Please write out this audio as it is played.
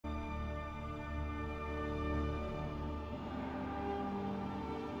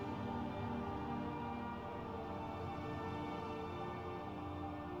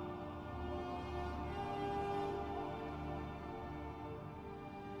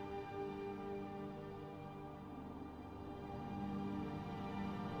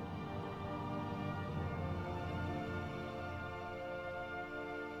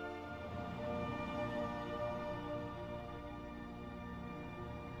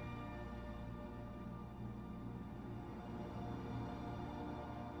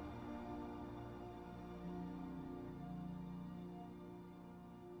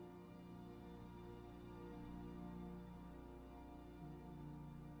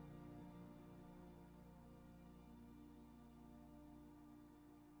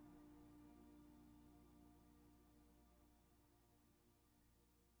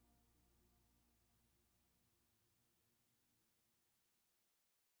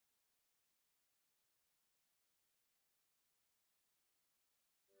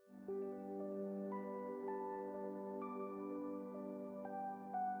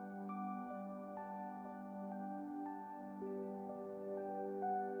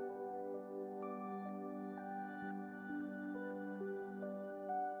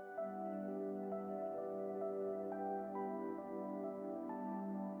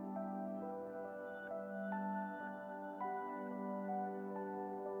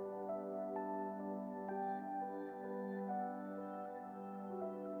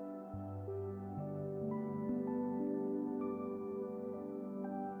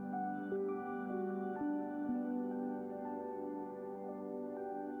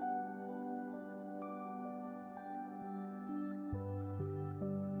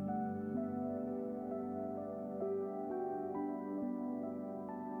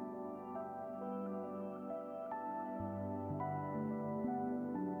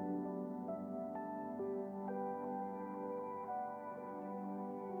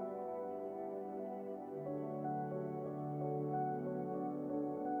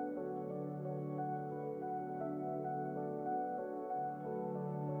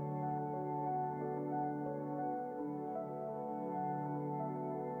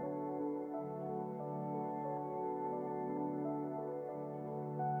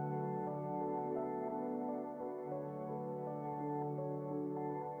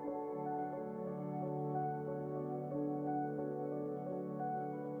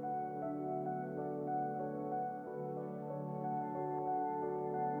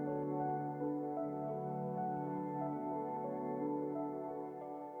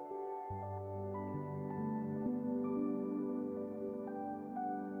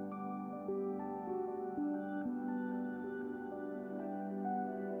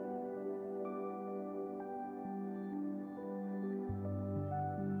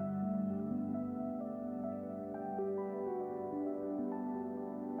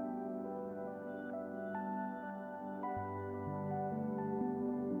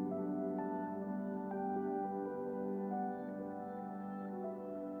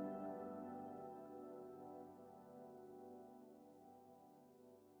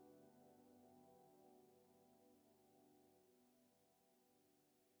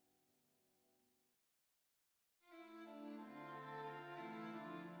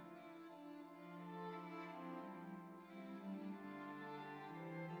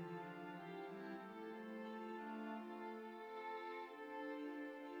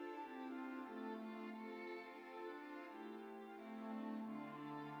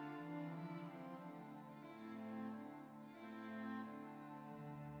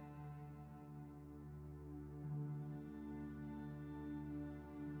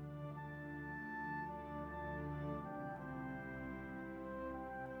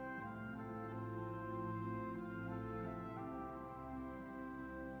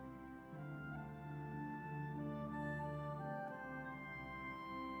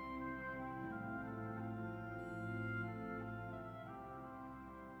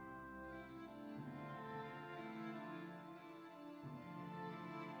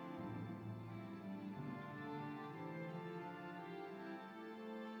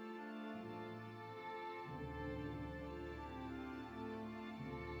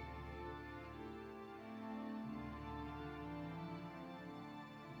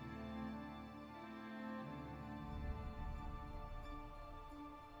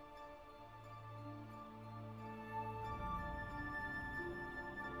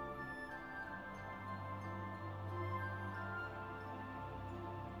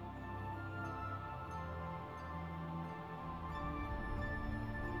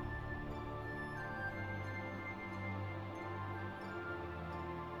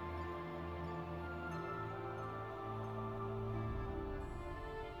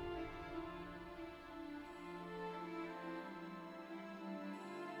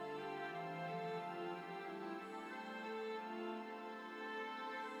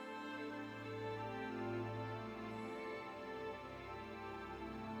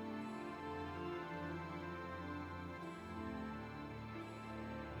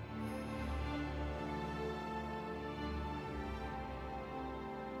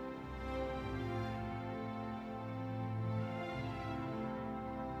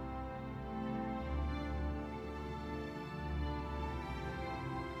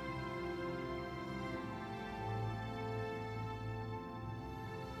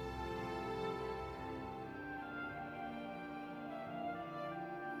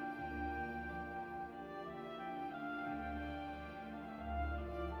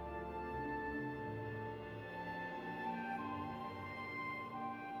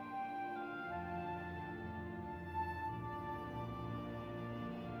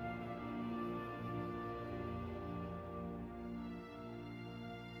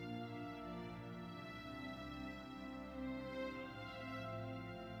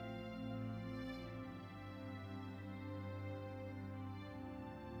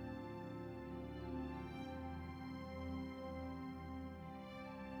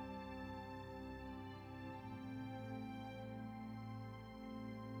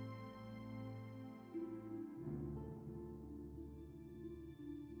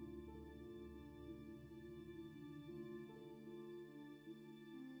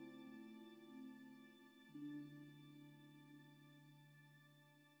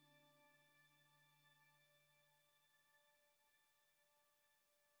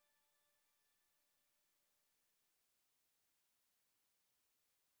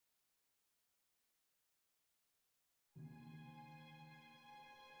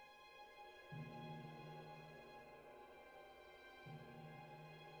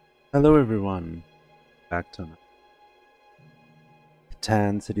Hello everyone, back to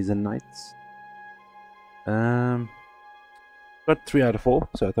Catan Cities and Nights. Got 3 out of 4,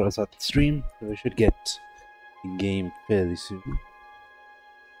 so I thought I'd start the stream. So we should get the game fairly soon.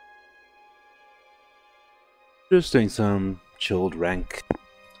 Just doing some chilled rank. I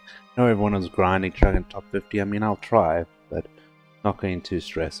know everyone is grinding, trying top 50. I mean, I'll try, but not going to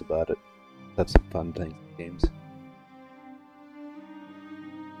stress about it. Have some fun playing some games.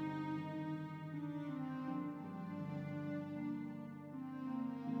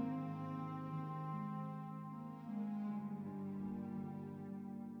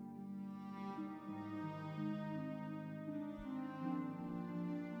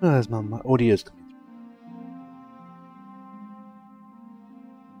 Oh, there's my audio's coming through.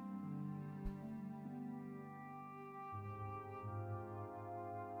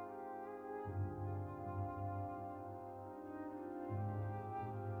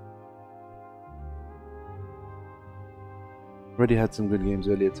 Already had some good games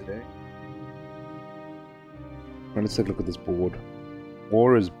earlier today. Right, let's take a look at this board.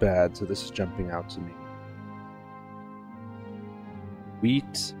 War is bad, so this is jumping out to me.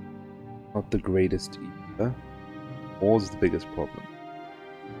 Wheat, not the greatest either. War's the biggest problem.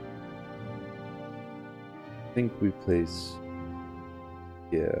 I think we place...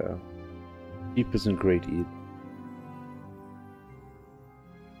 yeah. Sheep isn't great either.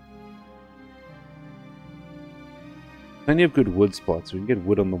 Plenty of good wood spots, so we can get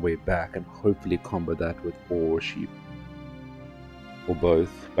wood on the way back and hopefully combo that with ore or sheep. Or both,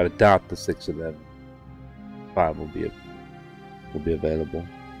 but I doubt the 6 of them. 5 will be available.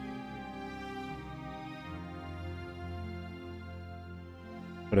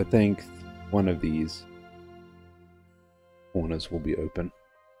 But I think one of these corners will be open.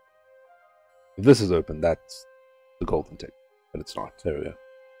 If this is open, that's the golden tick, but it's not. There we go.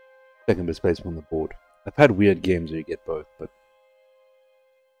 Second best placement on the board. I've had weird games where you get both, but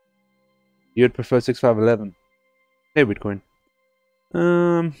you'd prefer 6-5-11. Hey, Bitcoin.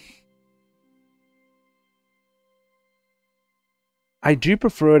 I do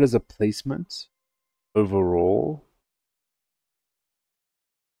prefer it as a placement overall,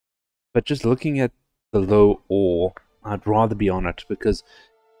 but just looking at the low ore, I'd rather be on it because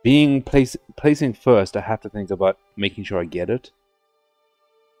placing first, I have to think about making sure I get it,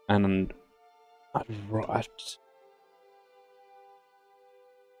 and I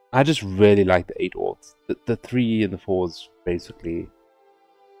just really like the 8 orts. The 3 and the 4s basically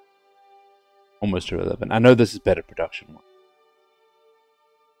almost irrelevant. I know this is better production one.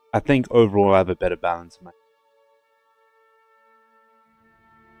 I think overall I have a better balance in my... I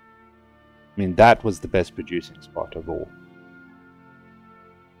mean, that was the best producing spot of all.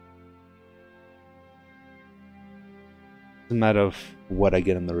 It's a matter of what I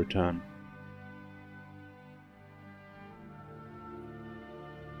get in the return.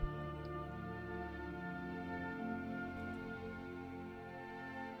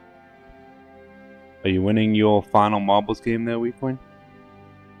 Are you winning your final marbles game there, Weakcoin?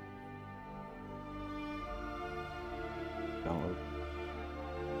 No.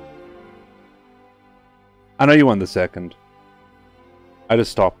 I know you won the second. I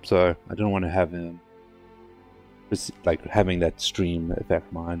just stopped, so I don't want to have him just like having that stream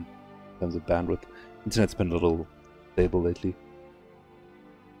affect mine in terms of bandwidth. Internet's been a little stable lately.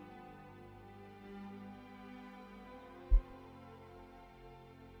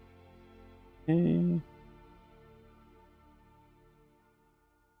 Okay.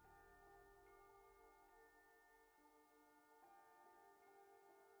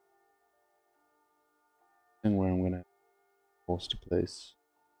 And where I'm gonna force to place.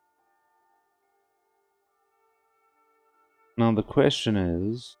 Now the question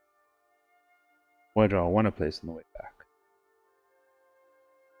is, where do I want to place on the way back?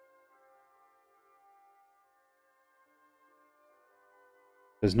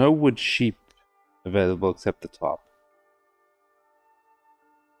 There's no wood sheep available except the top,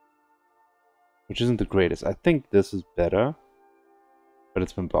 which isn't the greatest. I think this is better, but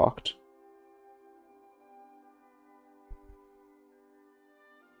it's been blocked.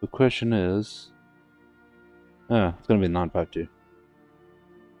 The question is, it's gonna be 952.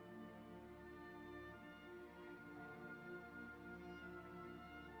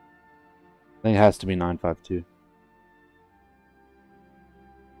 I think it has to be 952.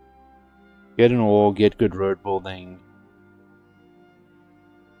 Get an ore, get good road building.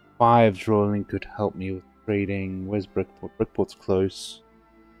 5 rolling could help me with trading. Where's Brickport? Brickport's close.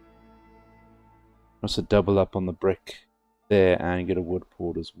 Also double up on the brick there and get a wood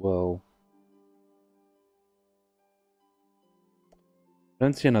port as well.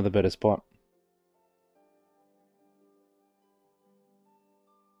 Don't see another better spot.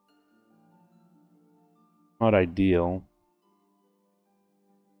 Not ideal.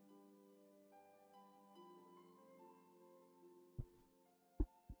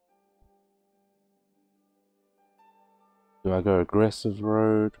 Do I go aggressive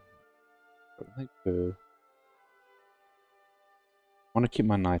road? I think I want to keep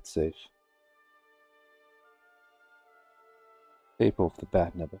my knight safe. Tape off the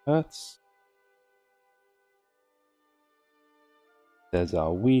bat never hurts. There's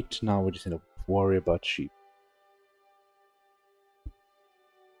our wheat. Now we just need to worry about sheep.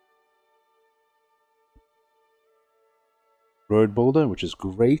 Road boulder, which is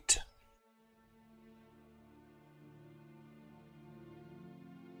great.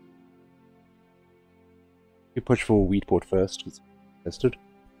 We push for wheat port first because it's tested.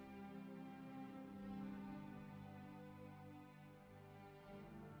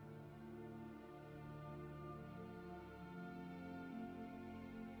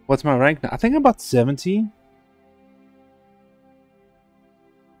 What's my rank now? I think I'm about 70.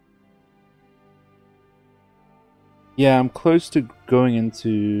 Yeah, I'm close to going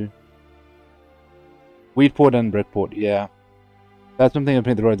into Wheatport and Breadport, yeah. That's something I'm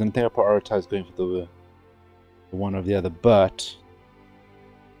putting the roads, and I think I prioritize going for the one or the other, but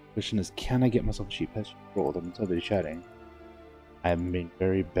the question is, can I get myself a sheep pasture rolled? I'm so busy chatting. I haven't been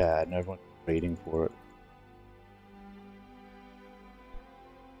very bad, and everyone's waiting for it.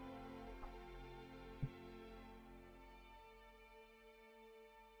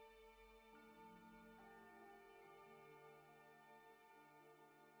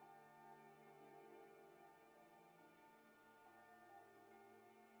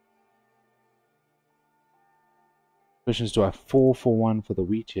 Question is, do I 4 for 1 for the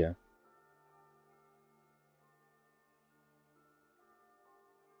wheat here?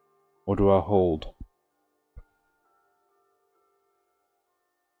 Or do I hold?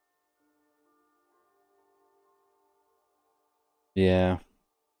 Yeah. I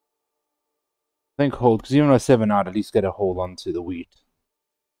think hold, because even though I 7 out, at least get a hold on to the wheat.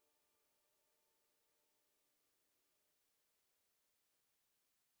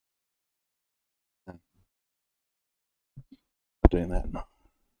 Not doing that now.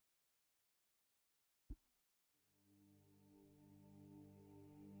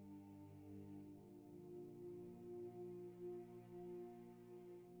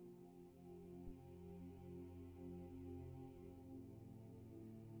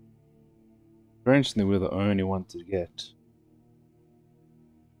 Very interesting, we're the only one to get.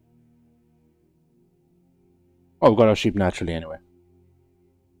 Oh, we've got our sheep naturally anyway.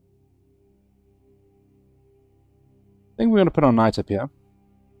 I think we're going to put our knight up here.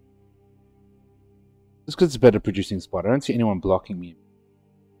 Just because it's a better producing spot. I don't see anyone blocking me.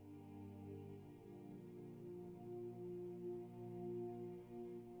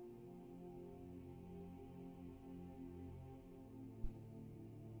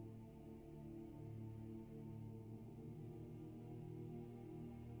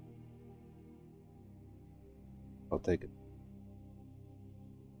 I'll take it.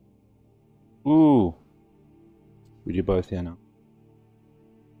 Ooh. We do both here now.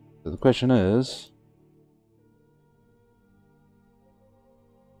 So the question is...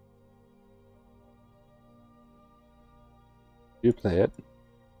 do you play it?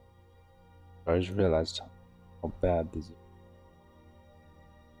 I just realized how bad this is.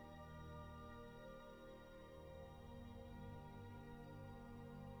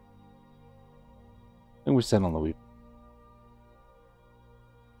 I think we stand on the wheat.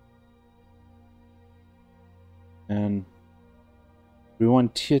 And we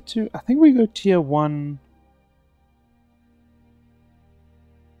want tier 2. I think we go tier 1.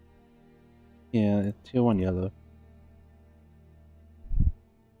 Yeah, tier 1 yellow.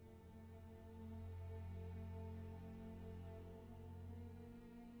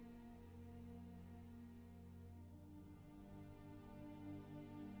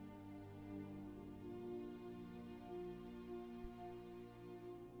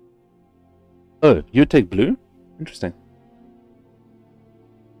 Oh, you take blue? Interesting.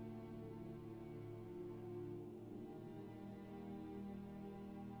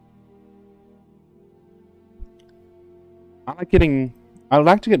 I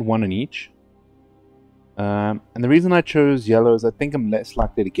like to get one in each. And the reason I chose yellow is I think I'm less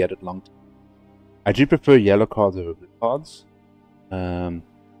likely to get it long term. I do prefer yellow cards over blue cards. And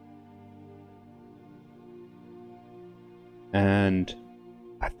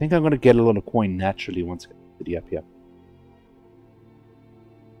I think I'm going to get a lot of coin naturally once I get the city up here.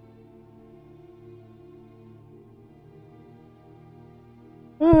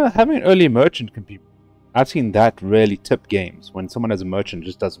 Having an early merchant can be... I've seen that really tip games, when someone has a merchant, it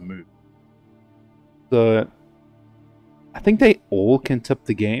just doesn't move. So, I think they all can tip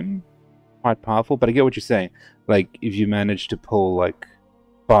the game. Quite powerful, but I get what you're saying. Like, if you manage to pull, like,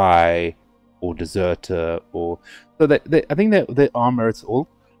 Spy, or Deserter, or... So, I think that they are merits all.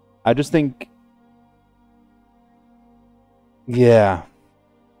 I just think... Yeah.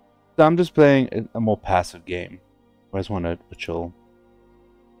 So I'm just playing a more passive game. I just want to chill.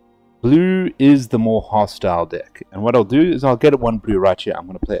 Blue is the more hostile deck. And what I'll do is I'll get one blue right here. I'm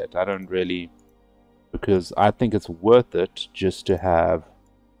going to play it. I don't really... Because I think it's worth it just to have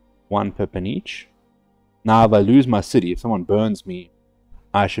one pip in each. Now if I lose my city, if someone burns me,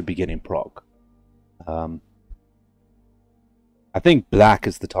 I should be getting prog. I think black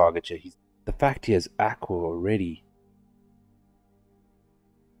is the target here. The fact he has aqua already.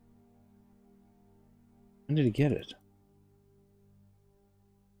 When did he get it?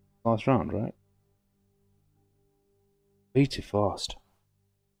 Last round, right? Way too fast.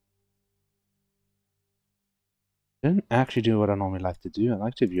 Didn't actually do what I normally like to do. I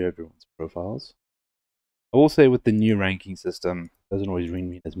like to view everyone's profiles. I will say with the new ranking system, it doesn't always ring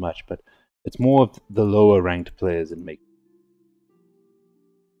me as much, but it's more of the lower ranked players that make.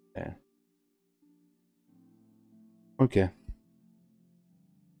 Yeah. Okay.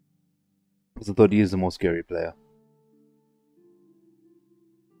 Because I thought he is the more scary player.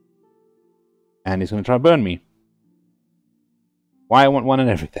 And he's going to try to burn me. Why I want one and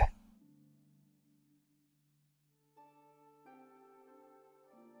everything.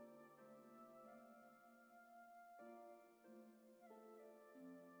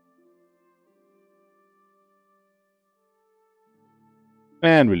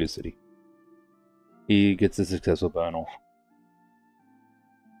 And release city. He gets a successful burn off.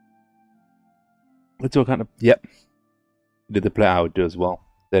 It's all kind of... Yep. Did the play I would do as well.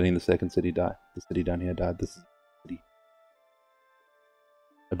 Letting the second city die. The city down here died. This is the city.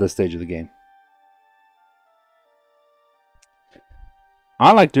 At this stage of the game.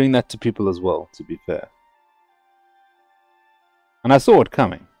 I like doing that to people as well, to be fair. And I saw it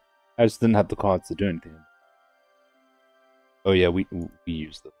coming. I just didn't have the cards to do anything. Oh yeah, we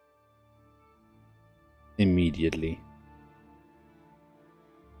used them. Immediately.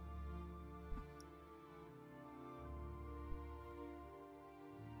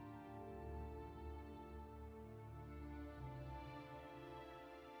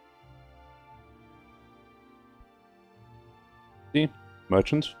 See?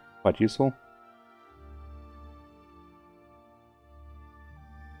 Merchants, quite useful.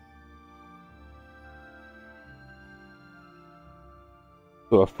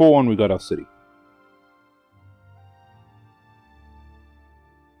 So a 4-1 we got our city.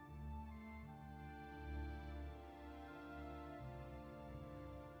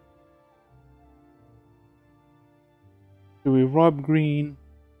 Do we rob green?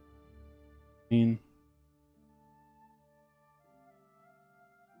 Green.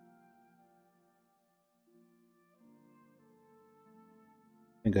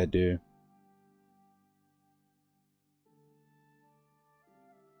 I think I do.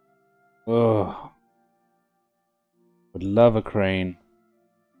 Oh, would love a crane,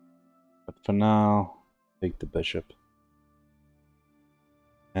 but for now, take the bishop.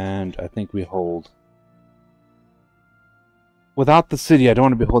 And I think we hold. Without the city, I don't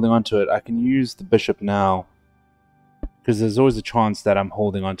want to be holding on to it. I can use the bishop now, because there's always a chance that I'm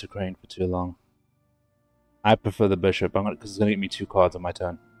holding on to crane for too long. I prefer the bishop, because it's going to get me 2 cards on my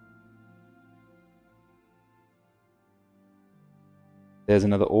turn. There's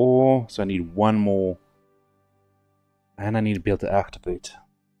another ore, so I need 1 more. And I need to be able to activate.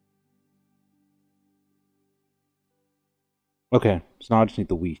 Okay, so now I just need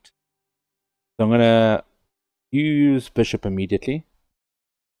the wheat. So I'm going to use bishop immediately.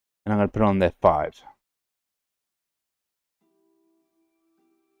 And I'm going to put on there 5.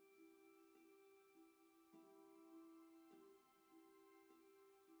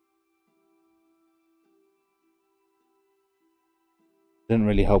 Didn't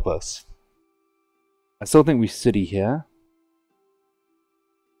really help us. I still think we city here.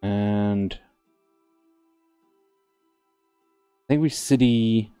 And I think we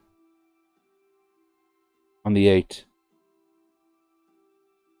city on the 8.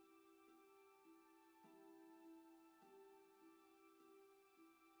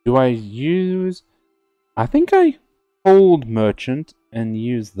 Do I use... I think I hold merchant and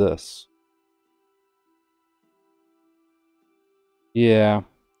use this. Yeah.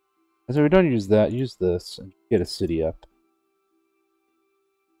 So we don't use that, use this and get a city up.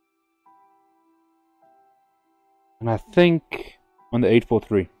 And I think On the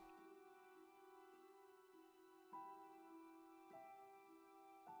 843.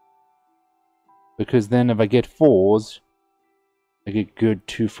 Because then if I get 4s, I get good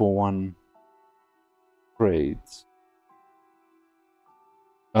 2-4-1 trades.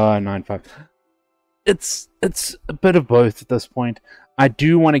 9-5. It's a bit of both at this point. I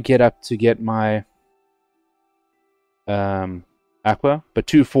do want to get up to get my aqua, but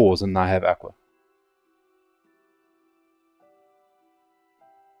 2 4s and I have aqua.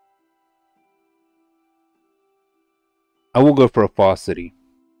 I will go for a fast city.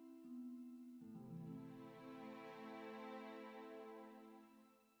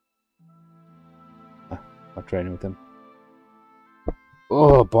 I'm trading with him.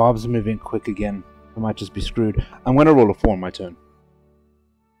 Oh, Bob's moving quick again. I might just be screwed. I'm going to roll a 4 on my turn.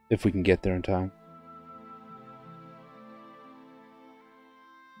 If we can get there in time.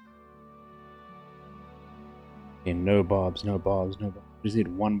 Okay, no Bobs, no Bobs, no Bobs. We just need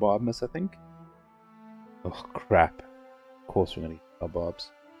 1 Bob miss, I think. Oh, crap. Of course we're going to get our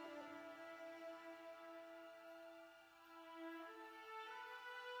Bobs.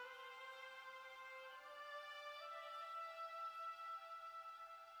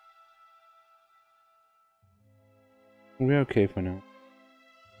 We're okay for now.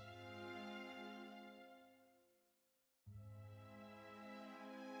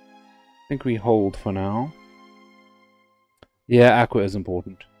 I think we hold for now. Yeah, aqua is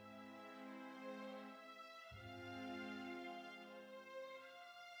important.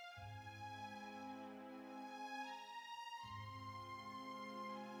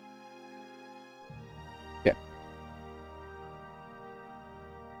 Yeah.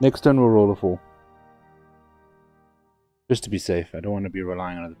 Next turn we'll roll a 4. Just to be safe. I don't want to be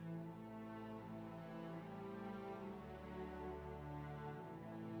relying on it.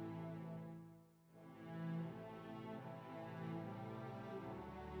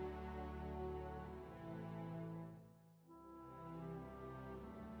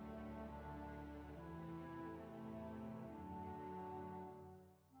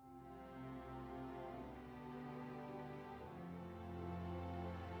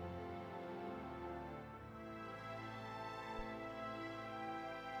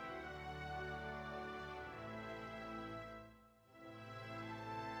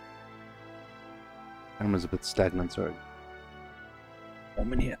 Animal's a bit stagnant, sorry. 1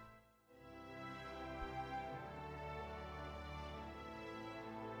 minute.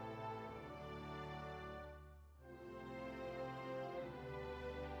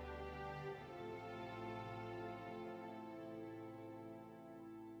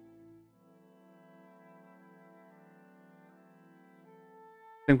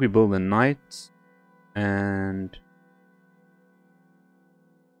 I think we build the knights and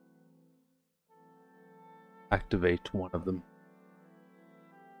activate one of them.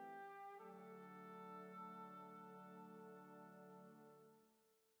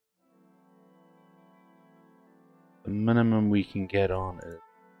 The minimum we can get on is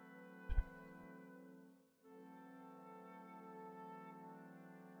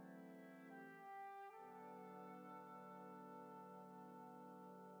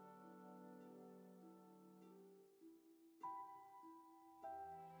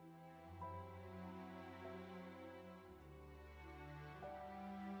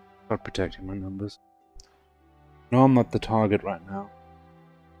about protecting my numbers. No, I'm not the target right now.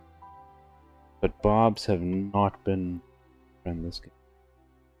 But Bobs have not been in this game.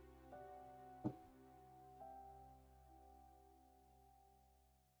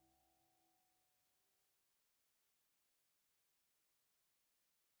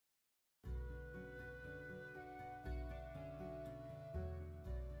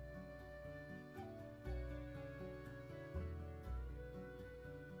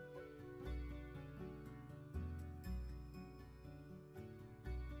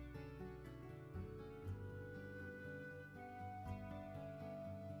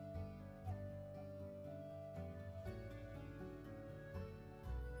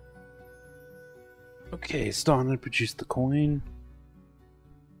 Okay, starting to produce the coin.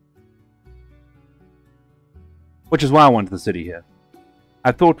 Which is why I wanted the city here.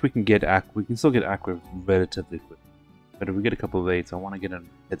 I thought we can get we can still get aqua relatively quick. But if we get a couple of 8s, I want to get a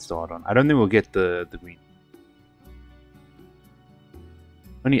head start on. I don't think we'll get the green.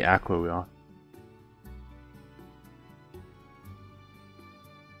 Only aqua we are.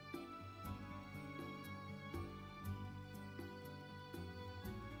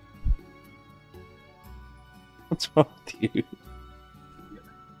 What's wrong with you?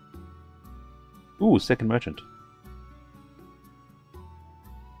 Ooh, second merchant.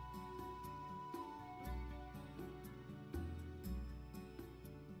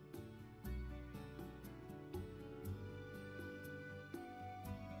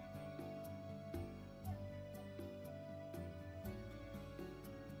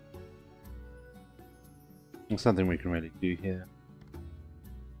 There's something we can really do here.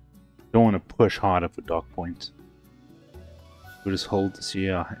 Don't want to push harder for Dark Point. We'll just hold to see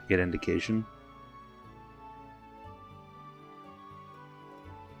get indication.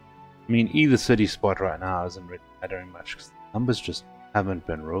 I mean, either city spot right now isn't really mattering much because the numbers just haven't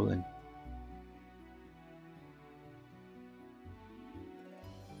been rolling.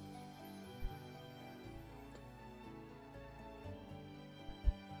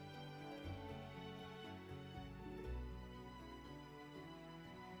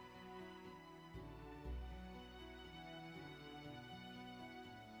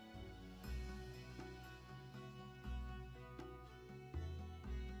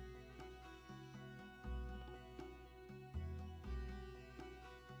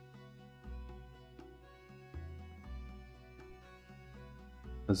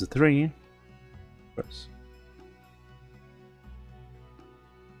 There's a 3. Of course.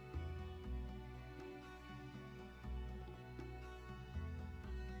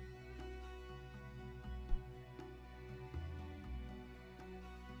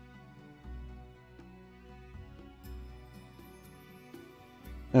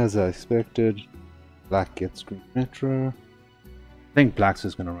 As I expected, Black gets Green Metro. I think Black's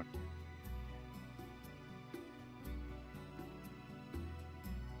is gonna run.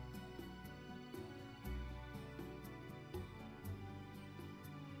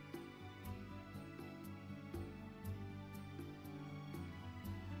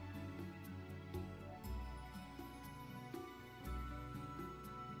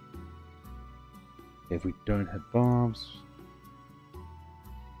 If we don't have bombs,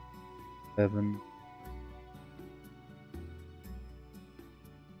 7.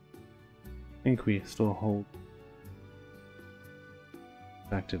 I think we still hold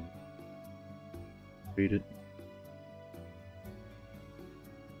active. Read it.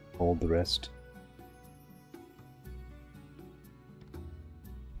 Hold the rest.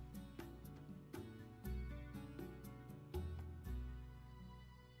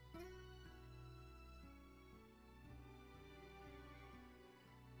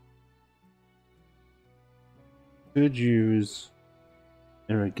 Could use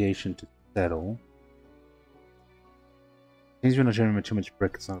irrigation to settle. Since we're not generating too much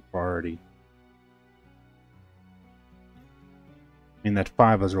brick, it's not a priority. I mean, that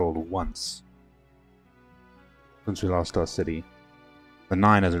 5 has rolled once since we lost our city. The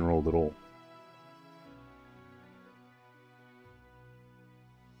 9 hasn't rolled at all.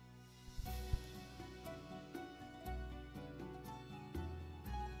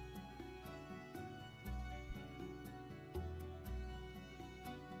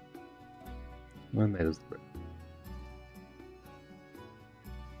 And there's the brick.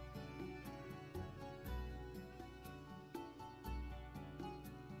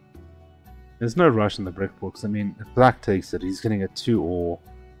 There's no rush in the brick books. I mean, if Black takes it, he's getting a 2 ore,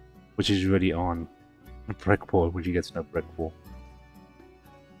 which is really on a brick ball, which he gets no brick for.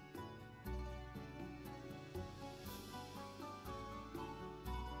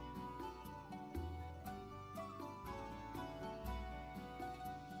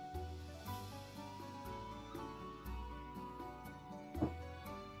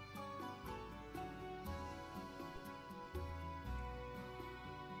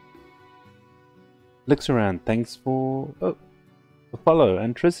 Looks around, thanks for the follow,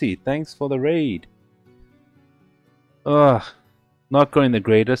 and Trissy, thanks for the raid. Ugh, not going the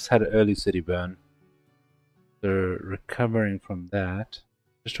greatest, had an early city burn. They're recovering from that.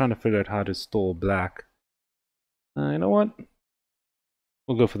 Just trying to figure out how to stall Black. You know what?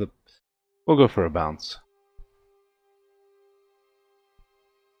 We'll go for a bounce.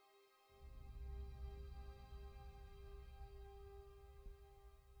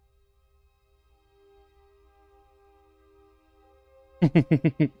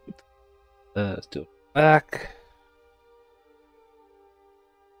 Still Black.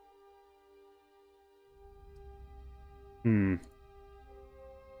 I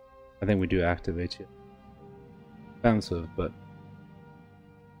think we do activate it. Expensive, but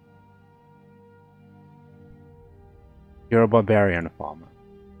you're a barbarian farmer.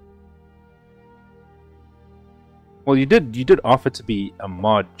 Well, you did offer to be a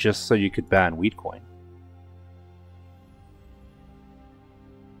mod just so you could ban wheat coin.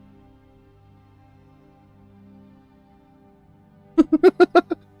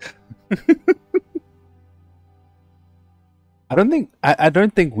 I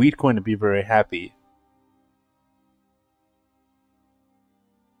don't think Wheatcoin would be very happy.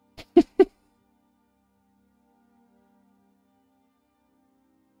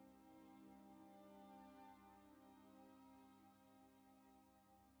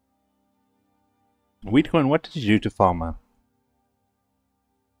 Wheatcoin, what did you do to Farmer?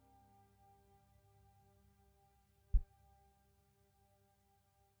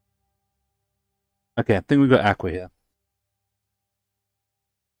 Okay, I think we got Aqua here.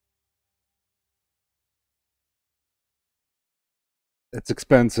 It's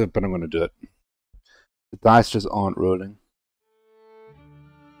expensive, but I'm going to do it. The dice just aren't rolling.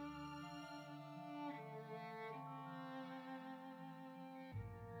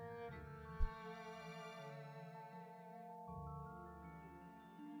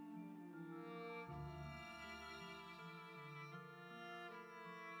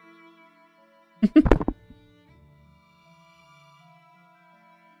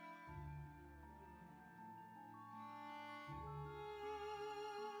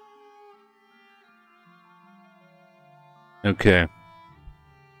 Okay.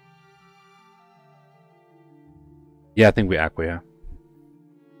 Yeah, I think we Aqua here.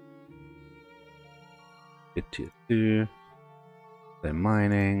 Get tier 2. They're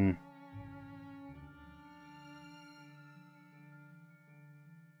mining.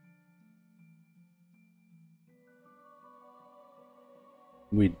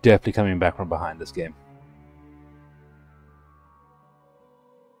 We're definitely coming back from behind this game.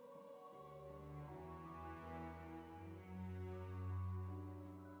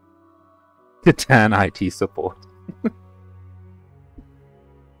 Catan IT support.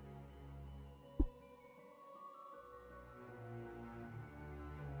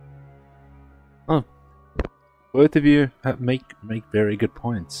 Oh, both of you make very good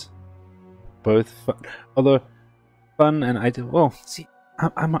points. Both fun, although fun and IT. Well, see,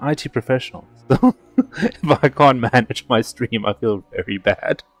 I'm an IT professional, so if I can't manage my stream, I feel very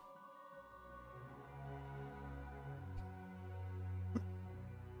bad.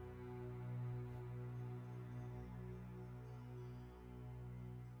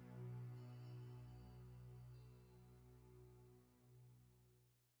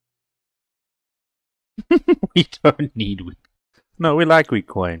 We don't need weak. No, we like weak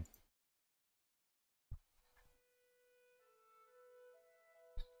coin.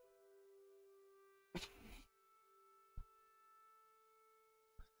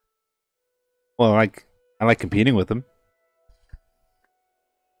 Well, I like competing with them.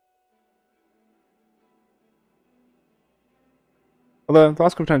 Although the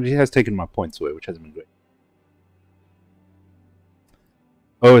last couple times he has taken my points away, which hasn't been great.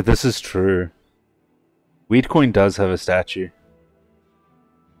 Oh, this is true. Wheatcoin does have a statue.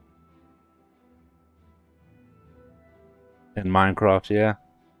 In Minecraft, yeah.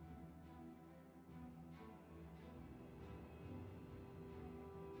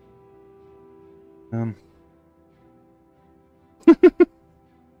 I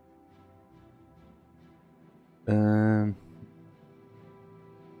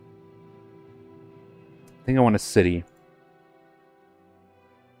think I want a city.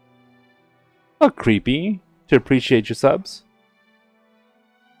 Oh, creepy. To appreciate your subs.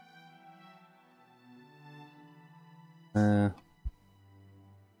 Or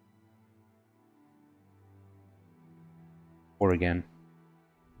again.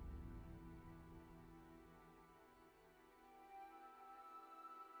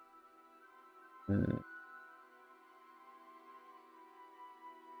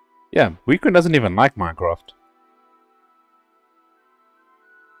 Yeah, Weekend doesn't even like Minecraft.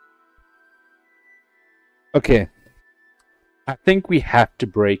 Okay. I think we have to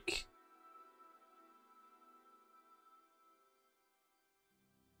break.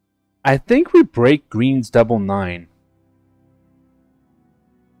 I think we break Green's double 9.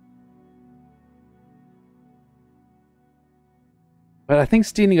 But I think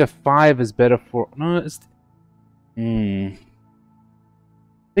stealing a 5 is better for... No, it's... I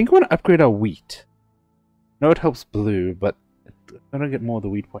think I want to upgrade our wheat. No, it helps blue, but I don't get more of the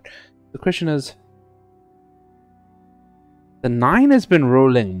wheat point. The question is... The 9 has been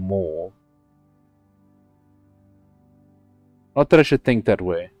rolling more. Not that I should think that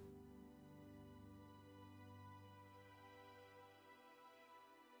way.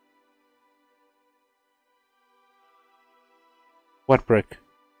 What brick?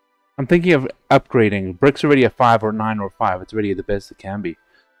 I'm thinking of upgrading. Brick's already a 5 or 9 or 5. It's already the best it can be.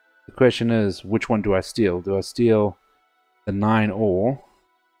 The question is, which one do I steal? Do I steal the 9 ore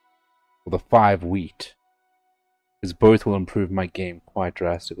or the 5 wheat? Because both will improve my game quite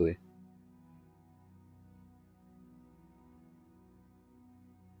drastically.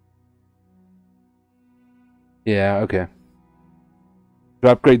 Yeah, okay.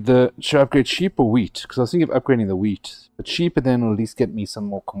 Should I upgrade sheep or wheat? Because I was thinking of upgrading the wheat. But sheep and then will at least get me some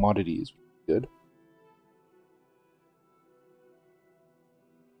more commodities. Good.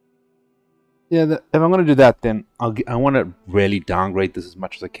 Yeah, if I'm going to do that, then I want to really downgrade this as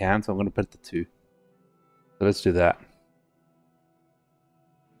much as I can, so I'm going to put it to 2. So let's do that.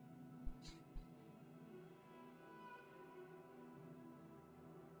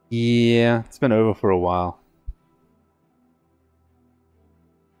 Yeah, it's been over for a while.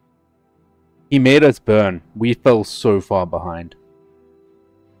 He made us burn. We fell so far behind.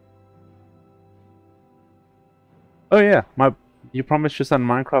 Oh yeah, you promised your son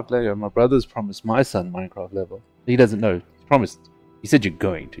Minecraft Lego. My brother's promised my son Minecraft Lego. He doesn't know. He promised. He said you're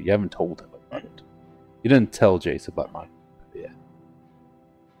going to. You haven't told him about it. You didn't tell Jace about Minecraft. Yeah.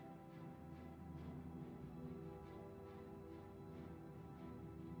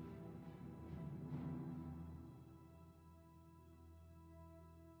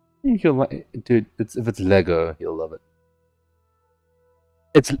 He'll like, dude. If it's Lego, he'll love it.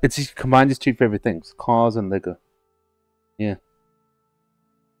 He combines his 2 favorite things: cars and Lego. Yeah.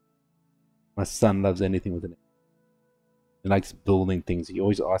 My son loves anything with it. He likes building things. He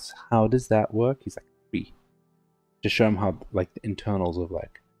always asks, "How does that work?" He's like, "Free." To show him how, like, the internals of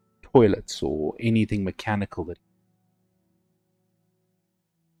like toilets or anything mechanical that.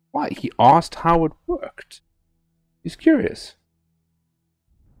 Why? He asked how it worked. He's curious.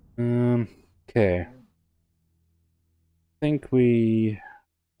 Okay. I think we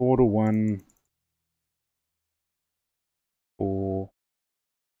 4-1 for.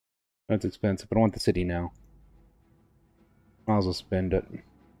 That's expensive, but I want the city now. Might as well spend it.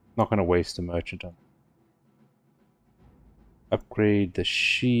 Not going to waste a merchant on. Upgrade the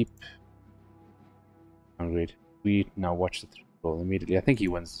sheep. Upgrade wheat. Now watch the roll immediately. I think he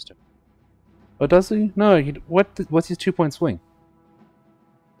wins this turn. Oh, does he? No. What's his 2-point swing?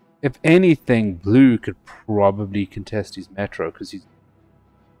 If anything, blue could probably contest his metro because he's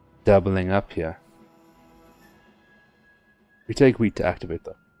doubling up here. We take wheat to activate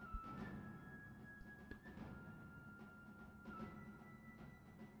though.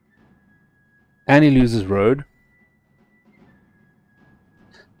 And he loses road.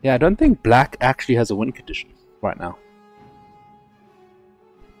 Yeah, I don't think black actually has a win condition right now.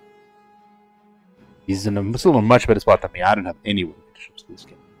 He's still in a much better spot than me. I don't have any win conditions for this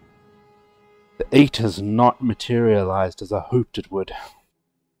game. The 8 has not materialized as I hoped it would.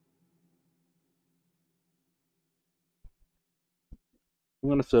 I'm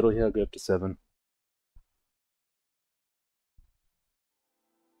going to settle here, go up to 7.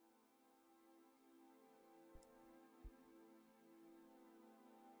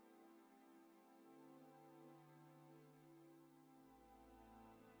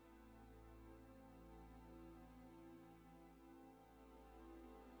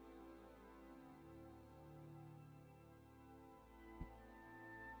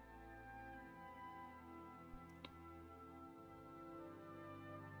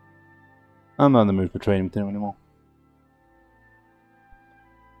 I'm not in the mood for trading with him anymore.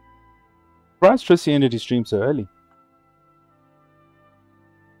 Surprised Trissy ended his stream so early.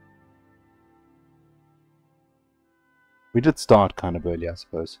 We did start kind of early, I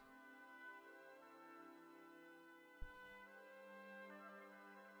suppose.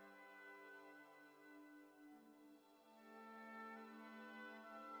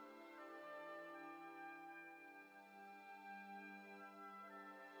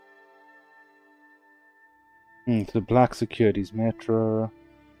 So black securities metro.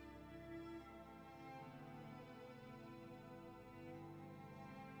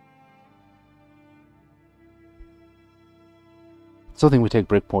 Still think we take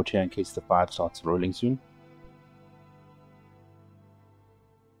Brickport here in case the 5 starts rolling soon.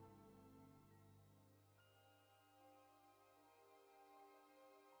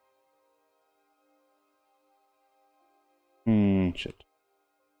 Shit.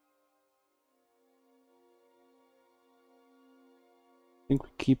 I think we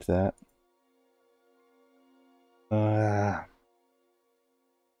keep that.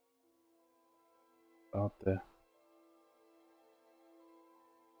 Out there.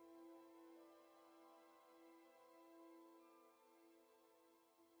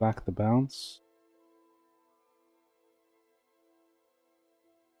 Back the bounce.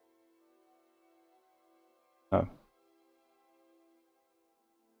 Oh.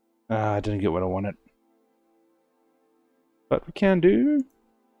 I didn't get what I wanted. But we can do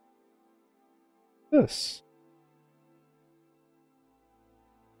this.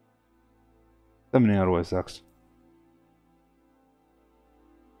 Summoning always sucks.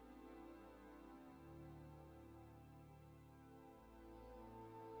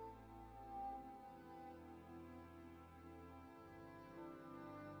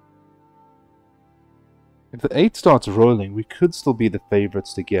 If the 8 starts rolling, we could still be the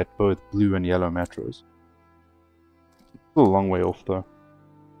favorites to get both blue and yellow metros. Still a long way off though.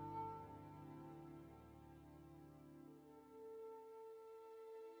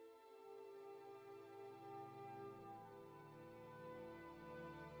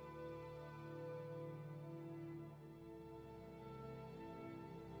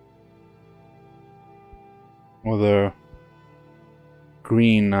 Although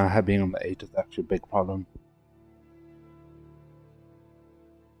green being on the 8 is actually a big problem.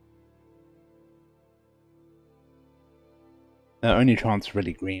 The only chance is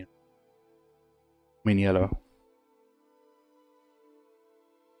really green. I mean yellow.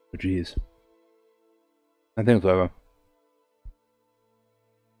 Oh jeez. I think it's over.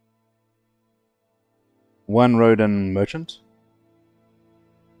 One road and merchant.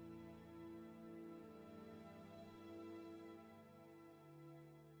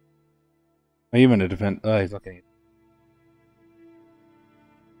 Or even a defense. Oh, he's not getting it.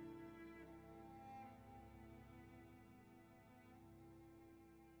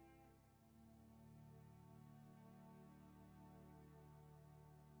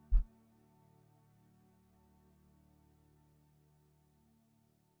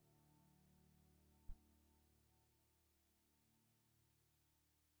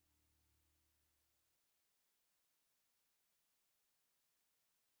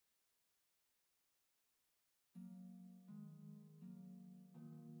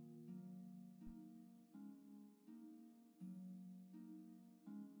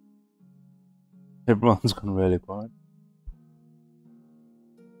 Everyone's gone really quiet.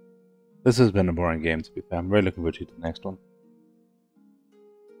 This has been a boring game, to be fair. I'm really looking forward to the next one.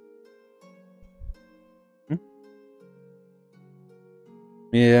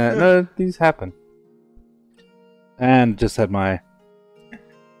 Yeah, no, these happen. And just had my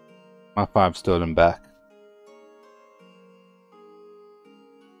 5 stolen back.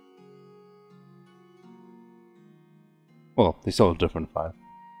 Well, they stole a different 5.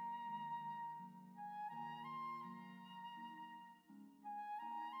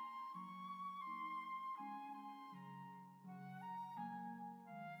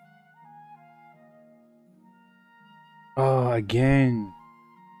 Oh, again.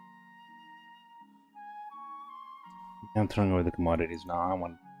 I'm throwing away the commodities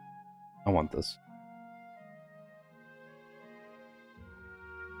now. I want this.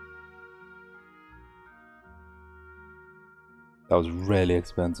 That was really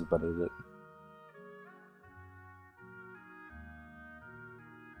expensive, but is it?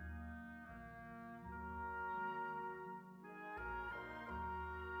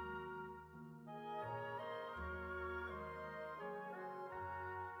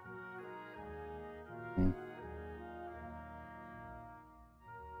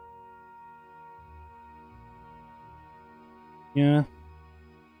 Yeah.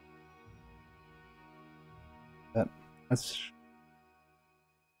 That's...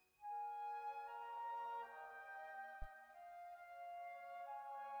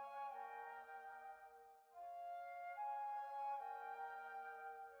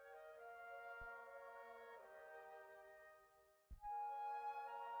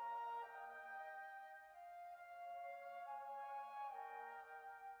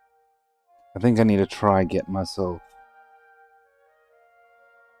 I think I need to try get myself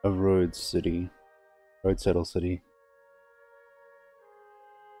a road settle city.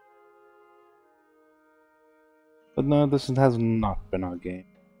 But no, this has not been our game.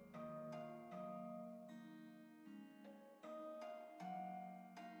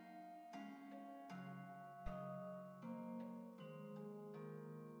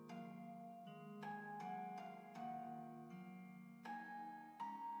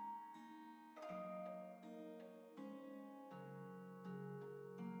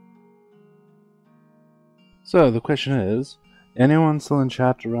 So the question is, anyone still in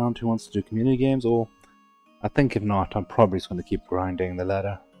chat around who wants to do community games? Or I think if not, I'm probably just going to keep grinding the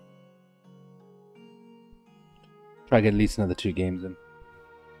ladder. Try to get at least another 2 games in.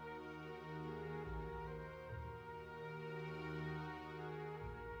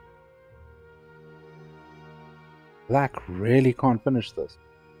 Black really can't finish this.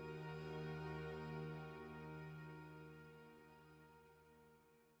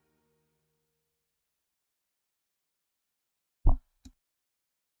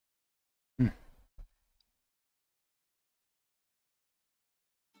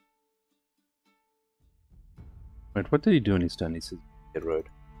 Wait, what did he do in his turn? He said, "Get road."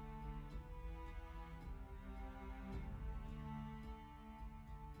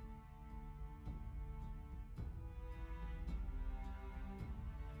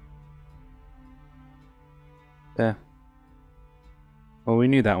 Well, we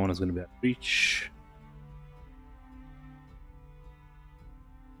knew that one was going to be out of reach.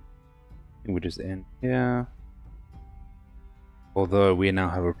 I think we just end here. Although we now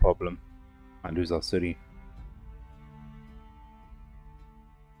have a problem. Might lose our city.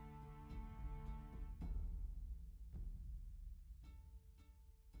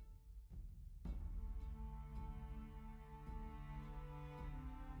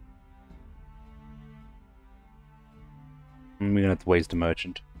 And we're gonna have to waste a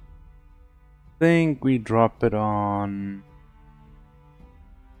merchant. I think we drop it on.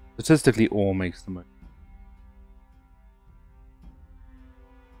 Statistically, ore makes the most.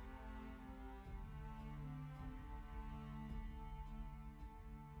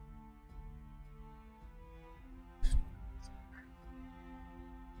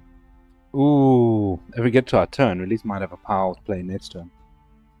 Ooh, if we get to our turn, we at least might have a power to play next turn.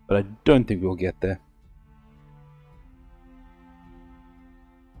 But I don't think we'll get there.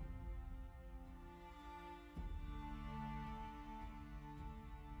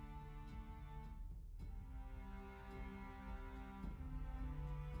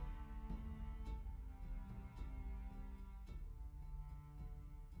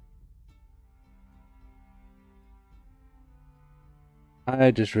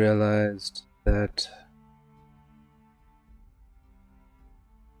 I just realized that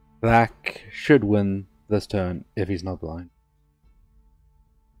Black should win this turn if he's not blind.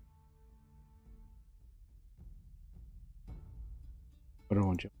 I don't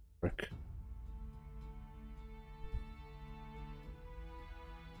want you, Rick.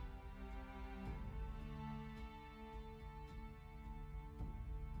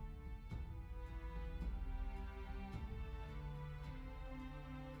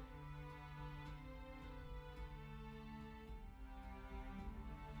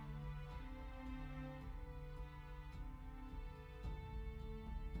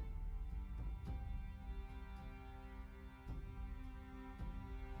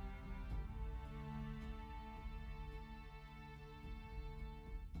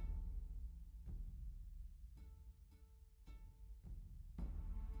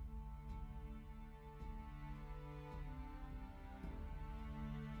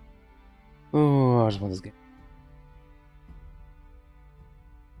 Oh, I just want this game.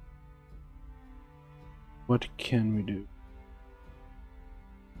 What can we do?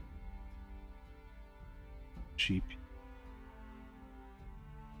 Cheap.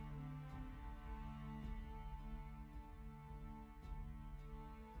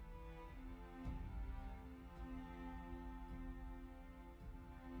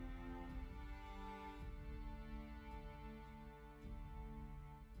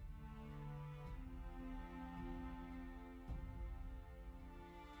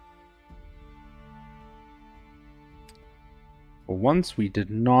 For once, we did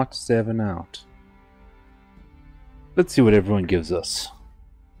not 7 out. Let's see what everyone gives us.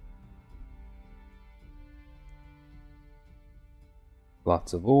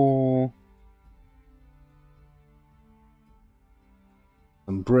 Lots of ore.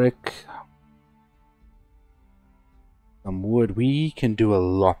 Some brick. Some wood. We can do a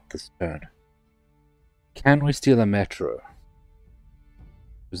lot this turn. Can we steal a metro?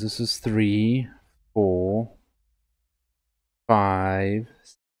 Because this is 3, 4, 5,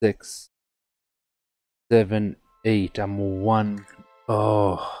 6, 7, 8. I'm 1.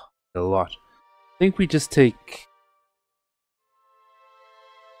 Oh, a lot. I think we just take.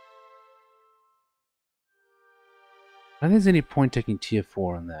 I don't think there's any point taking tier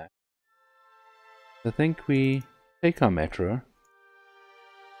 4 on that. I think we take our metro.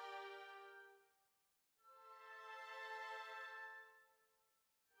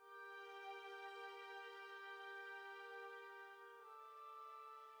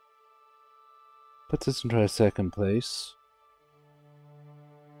 Puts us into our second place.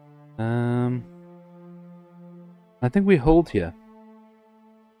 I think we hold here.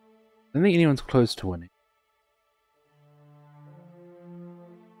 I don't think anyone's close to winning.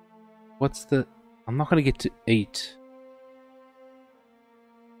 What's the... I'm not going to get to 8.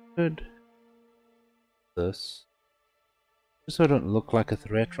 Good. This. Just so I don't look like a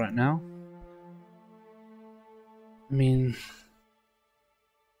threat right now. I mean...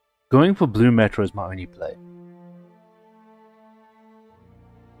 Going for blue metro is my only play.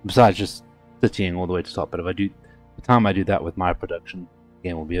 Besides just citying all the way to top, but if I do... The time I do that with my production, the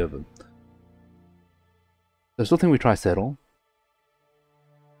game will be over. So I still think we try settle.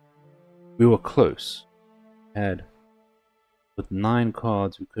 We were close. Had with 9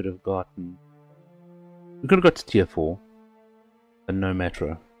 cards we could have gotten. We could have got to tier 4, but no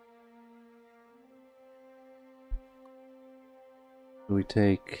metro. We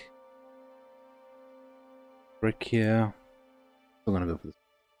take brick here. We're gonna go for this.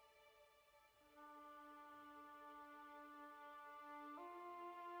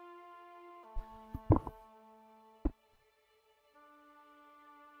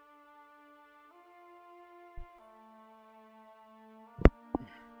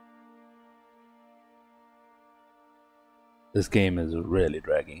 This game is really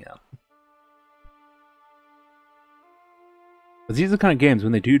dragging out. But these are the kind of games,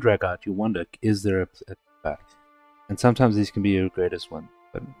 when they do drag out, you wonder, is there a fact? And sometimes these can be your greatest one.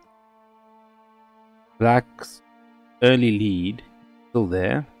 But Black's early lead, still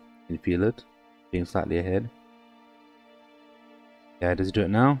there. You can feel it, being slightly ahead. Yeah, does he do it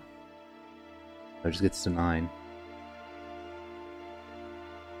now? Or just gets to 9.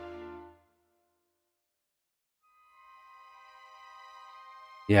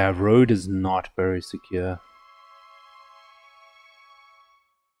 Yeah, road is not very secure.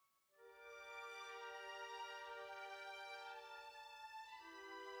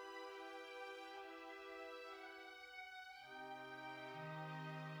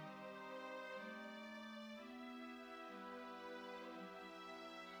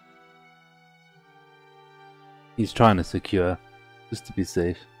 He's trying to secure, just to be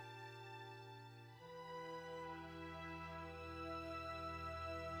safe.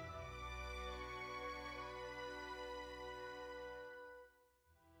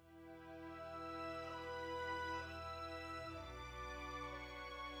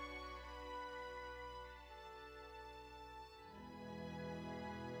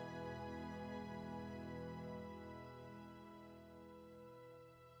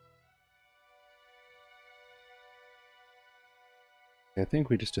 I think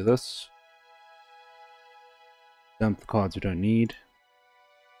we just do this. Dump the cards we don't need.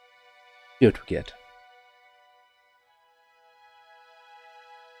 See what we get.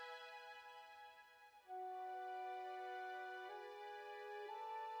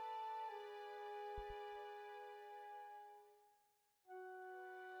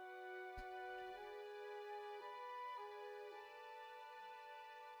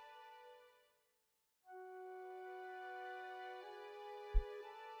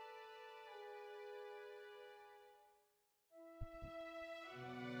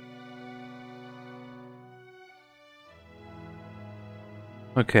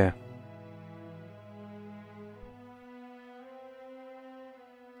 Okay. I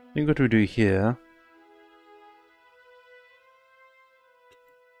think what we do here,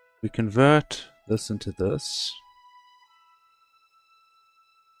 we convert this into this.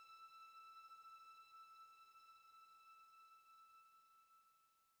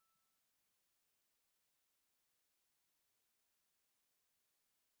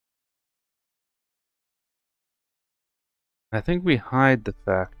 I think we hide the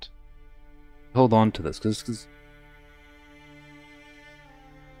fact. Hold on to this, because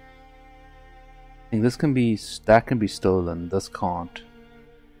I think this can be, that can be stolen, this can't.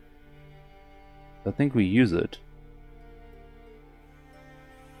 I think we use it.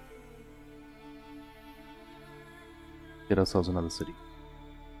 Get ourselves another city.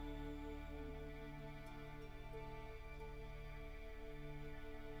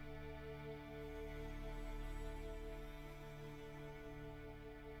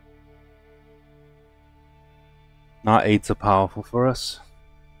 Now 8s are powerful for us.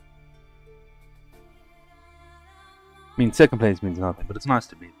 I mean, second place means nothing, but it's nice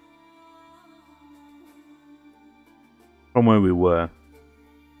to be from where we were.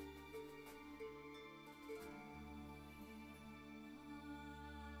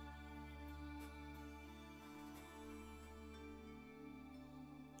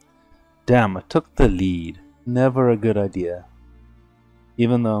 Damn, I took the lead. Never a good idea.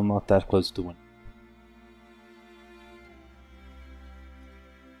 Even though I'm not that close to winning.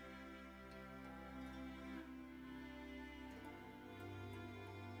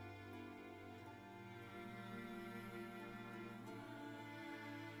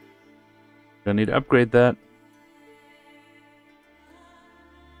 Gonna need to upgrade that.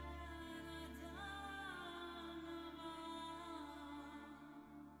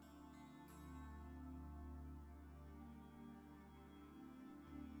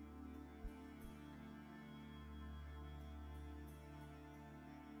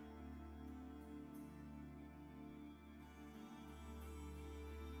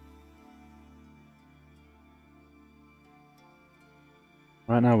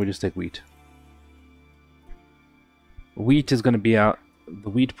 Right now we just take wheat. Wheat is going to be our, the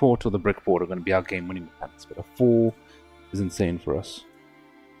wheat port or the brick port are going to be our game winning mechanics, but a 4 is insane for us.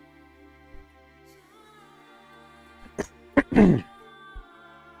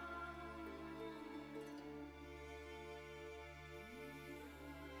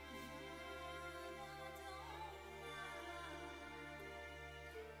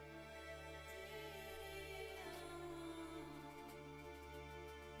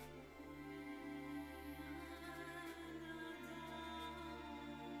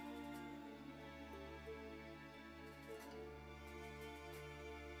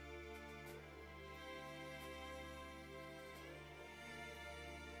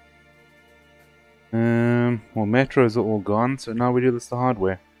 Well, metros are all gone, so now we do this the hard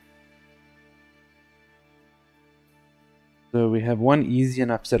way. So we have one easy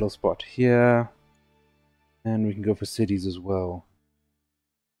enough settle spot here, and we can go for cities as well.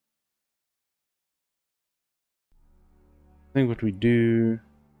 I think what we do...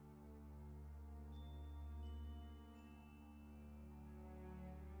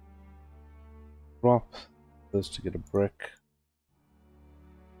 drop this to get a brick.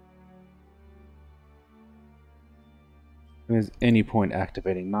 If there's any point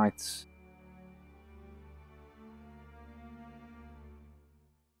activating knights.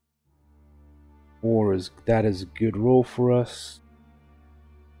 Or that is a good roll for us.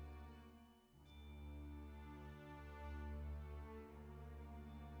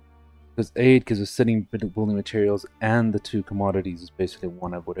 Because aid, because we're sitting building materials and the two commodities is basically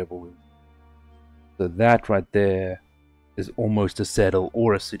one of whatever we want. So that right there is almost a settle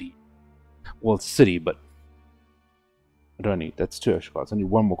or a city. Well, it's city, but I don't need. That's 2 extra cards. I need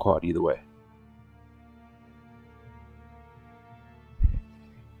 1 more card either way.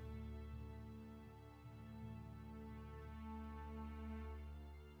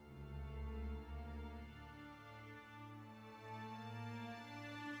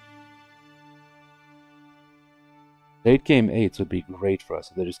 Late game 8s would be great for us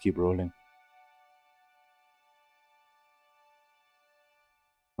if they just keep rolling.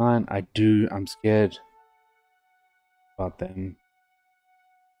 Fine, I'm scared about them.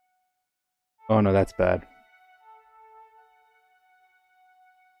 Oh no, that's bad.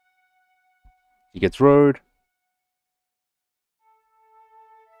 He gets road.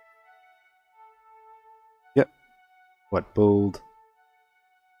 Yep. What, build?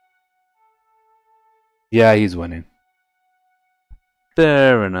 Yeah, he's winning.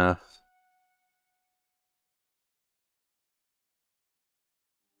 Fair enough.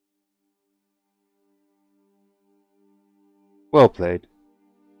 Well played.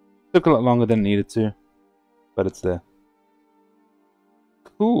 Took a lot longer than it needed to, but it's there.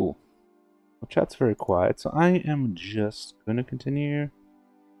 Cool. Well, chat's very quiet, so I am just going to continue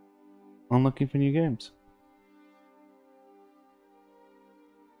on looking for new games.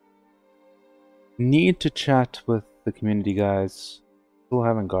 Need to chat with the community guys. Still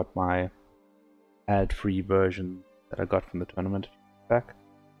haven't got my ad-free version that I got from the tournament back.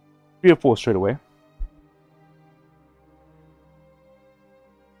 3 or 4 straight away.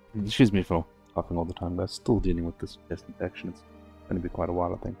 Excuse me for coughing all the time, guys. Still dealing with this chest infection. It's going to be quite a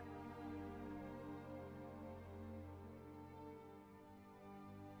while, I think.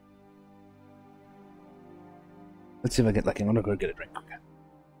 Let's see if I get lucky. I'm gonna go get a drink. Okay.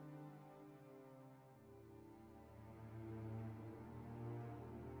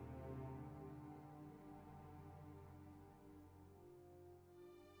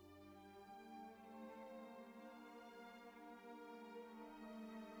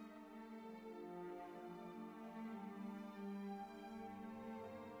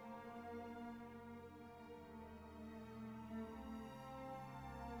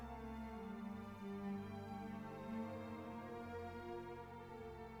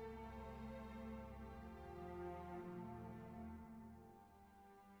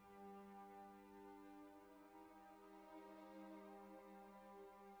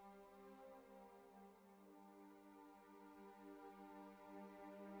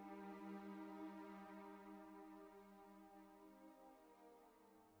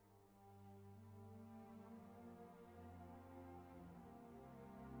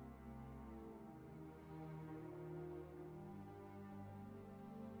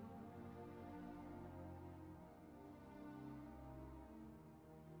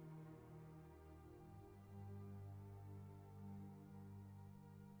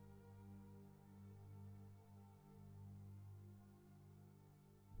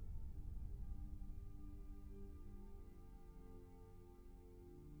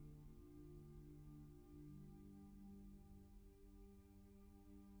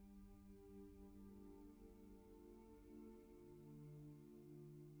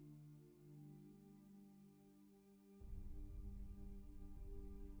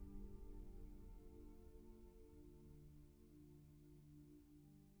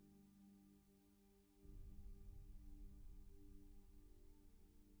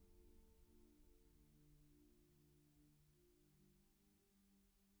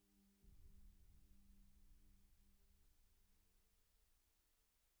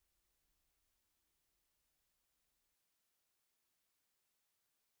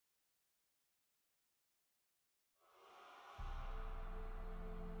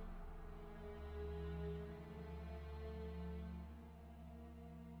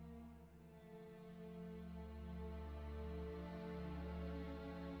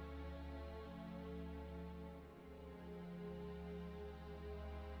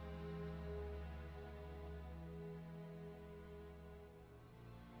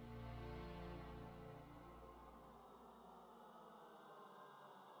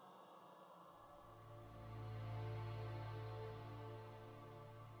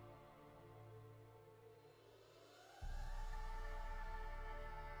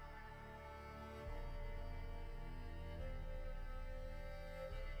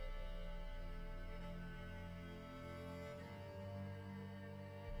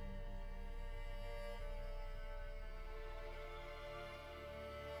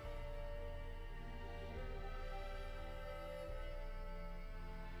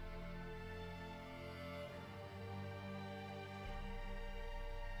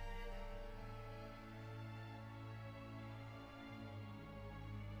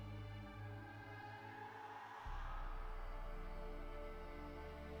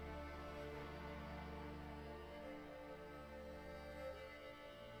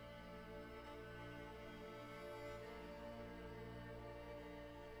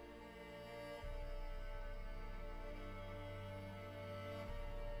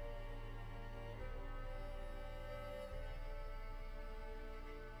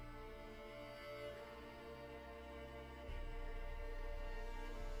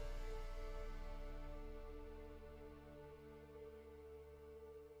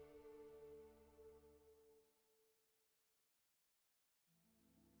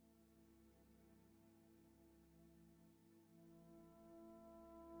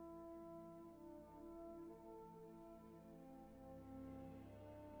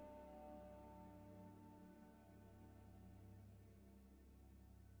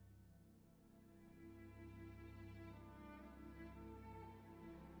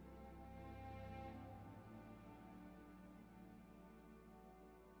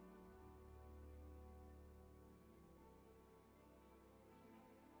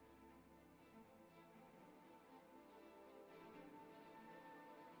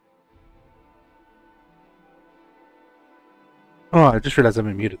 Oh, I just realized I've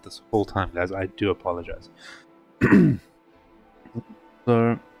been muted this whole time, guys. I do apologize.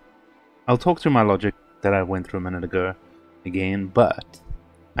 So, I'll talk through my logic that I went through a minute ago again, but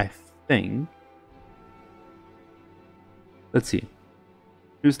I think... Let's see.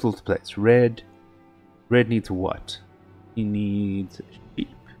 Who's still to place? Red. Red needs what? He needs sheep.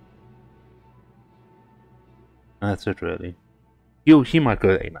 That's it, really. He might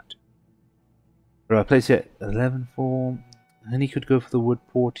go 8-9. But I place it 11-4. And he could go for the wood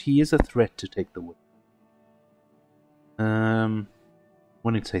port. He is a threat to take the wood.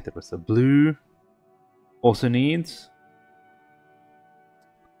 Wanting to take the rest of blue. Also needs.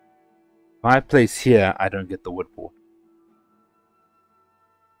 If I place here, I don't get the wood port.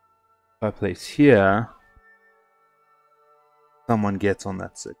 If I place here, someone gets on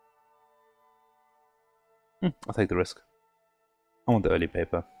that side. I'll take the risk. I want the early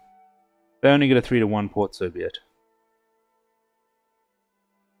paper. They only get a 3-1 port, so be it.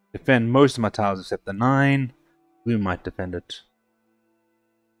 Defend most of my tiles except the 9. We might defend it.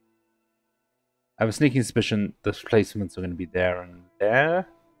 I have a sneaking suspicion the placements are going to be there and there.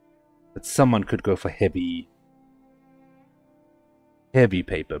 But someone could go for heavy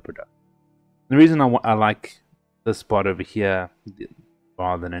paper production. The reason I like this spot over here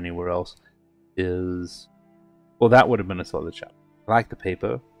rather than anywhere else is, well, that would have been a solid shot. I like the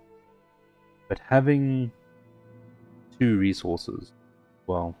paper, but having 2 resources,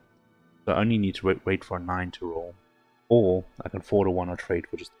 well, so I only need to wait for a 9 to roll, or I can 4-1 or trade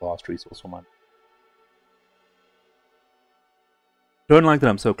for just the last resource for mine. Don't like that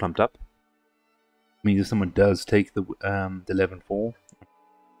I'm so clumped up. I mean, if someone does take the 11-4.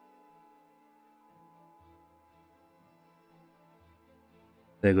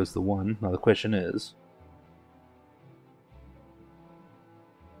 There goes the 1. Now the question is,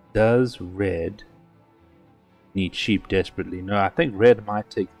 does red need sheep desperately? No, I think red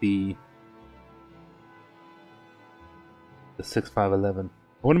might take the 6-5-11.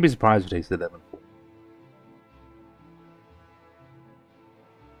 I wouldn't be surprised if it takes the 11-4.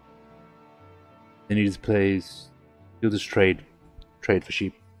 Then he just plays. He'll just trade for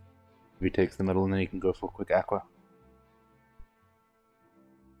sheep. If he takes the middle, and then he can go for a quick aqua.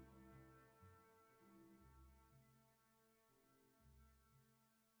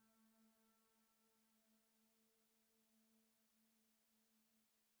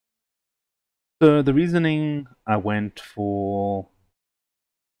 So the reasoning I went for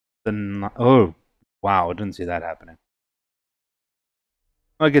the... Oh, wow, I didn't see that happening.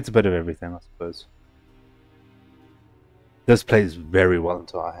 Well, it gets a bit of everything, I suppose. This plays very well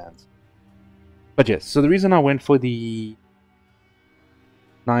into our hands. But yes, so the reason I went for the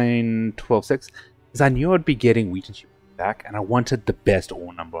 9-12-6 is I knew I'd be getting wheat and sheep back, and I wanted the best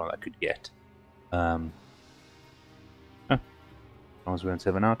ore number I could get. As long as we're in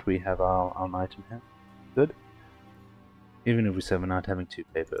 7 out, we have our knight in hand. Good. Even if we 7 out, having 2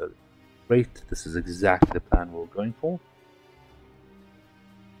 paper early. Great, this is exactly the plan we're going for.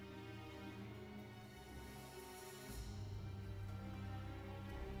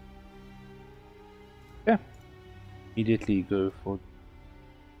 Yeah. Immediately go for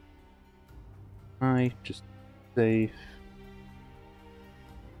knight, just safe.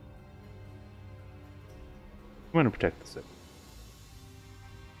 I'm going to protect the 6.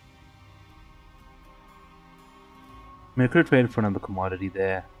 I mean, I could have traded for another commodity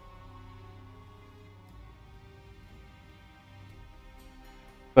there.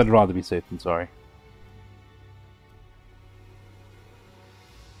 But I'd rather be safe than sorry.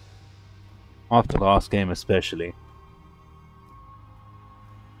 After the last game especially.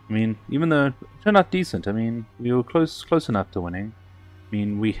 I mean, even though it turned out decent, I mean, we were close enough to winning. I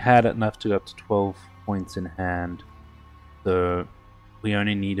mean, we had enough to go up to 12 points in hand. So we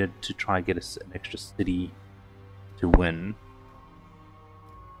only needed to try and get an extra city to win,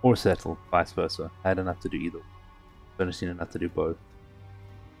 or settle, vice versa. I had enough to do either. I've only seen enough to do both.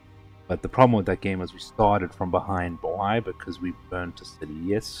 But the problem with that game was we started from behind. Why? Because we burnt a city.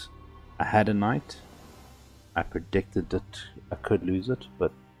 Yes, I had a knight. I predicted that I could lose it,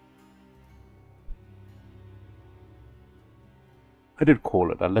 but I did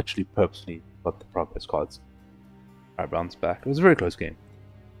call it. I literally purposely got the progress cards. I bounced back. It was a very close game.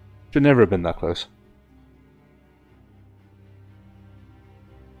 Should never have been that close.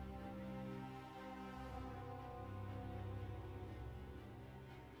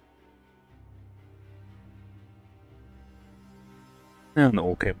 And it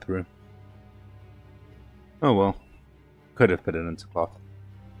all came through. Oh well. Could have put it into cloth.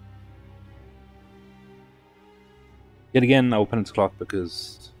 Yet again, I'll put it into cloth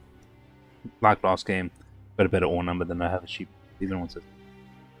because, like last game, got a better ore number than I have a sheep even once it's...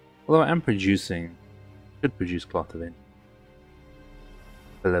 Although I am producing... Should produce cloth event.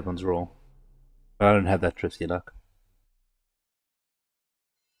 The 11's raw. But I don't have that trusty luck.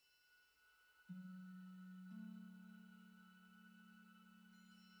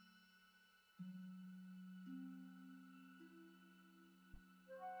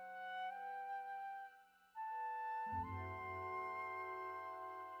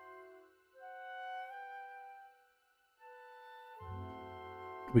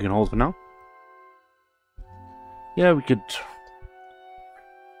 We can hold for now. Yeah, we could...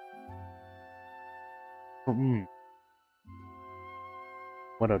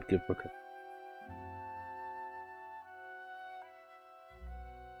 What I'd give for it.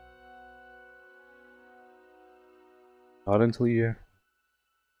 Not until you...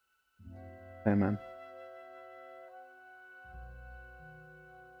 Hey, man.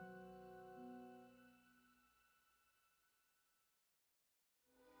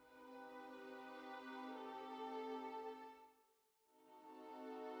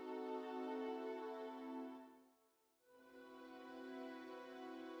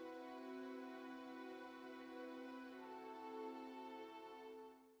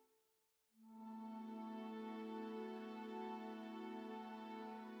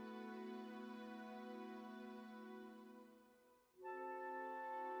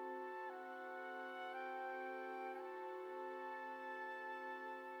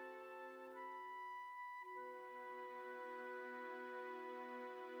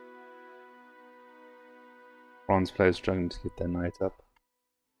 Bronze players struggling to get their knight up.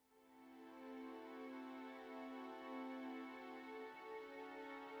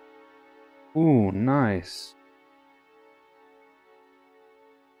 Ooh, nice.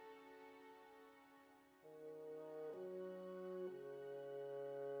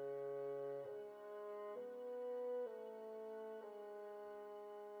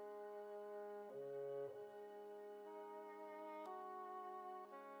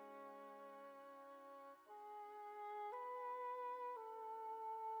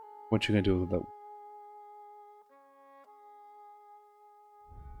 What you gonna do with that?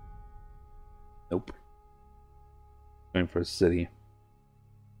 Nope. Going for a city.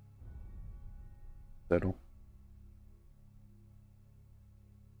 Settle.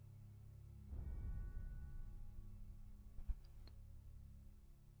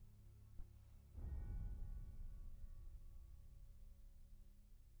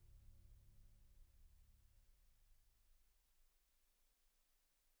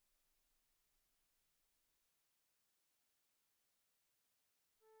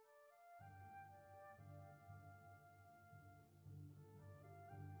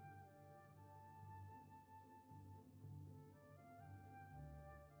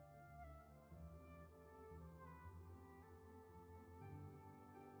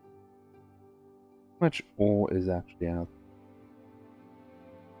 How much ore is actually out?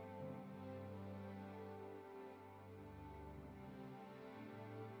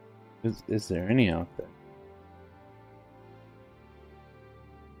 Is there any out there?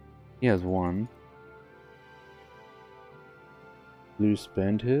 He has one. Blue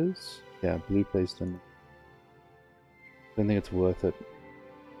spent his? Yeah, blue placed him. Don't think it's worth it.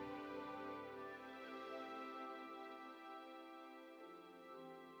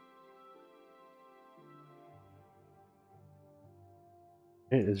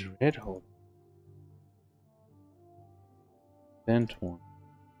 It is red hole. Spent one.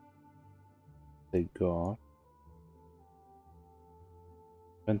 They got.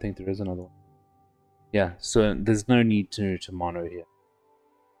 Don't think there is another one. Yeah, so there's no need to mono here.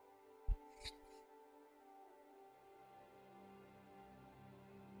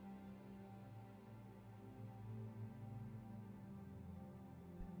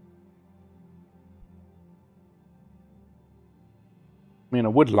 I mean, I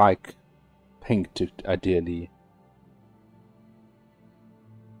would like pink to ideally...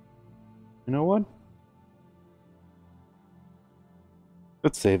 You know what?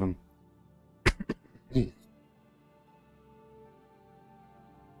 Let's save him.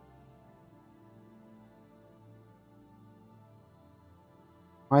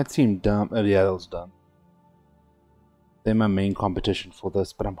 My team dumb. Oh yeah, that was done. They're my main competition for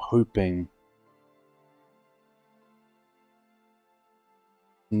this, but I'm hoping...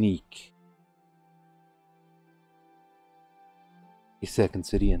 Sneak. A second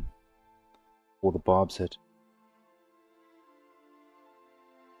city in. Or the barbs hit.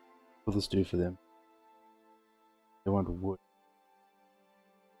 What will this do for them? They want wood.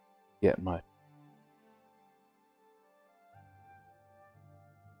 Yeah, might.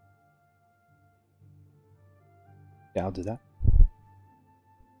 Yeah, I'll do that.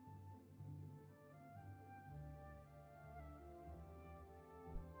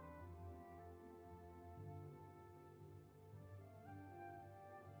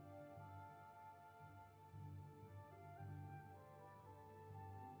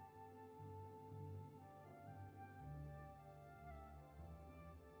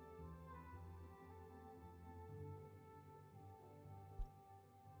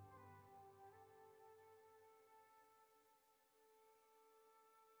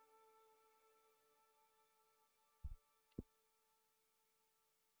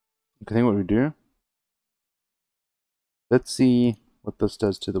 I think what we do, let's see what this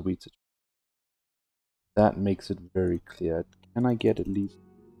does to the wheat. That makes it very clear. Can I get at least...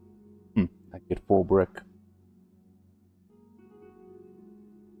 I get 4 brick.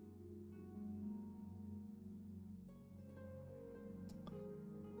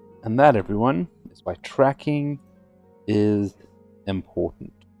 And that, everyone, is why tracking is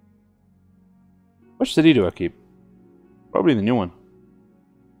important. Which city do I keep? Probably the new one.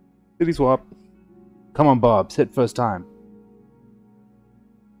 City swap. Come on, Bob. Hit first time.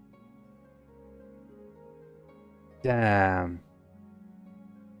 Damn.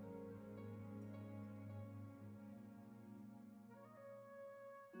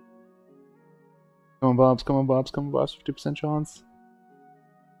 Come on, Bobs. Come on, Bobs. Come on, Bobs. 50% chance.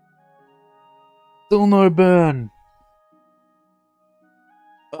 Still no burn.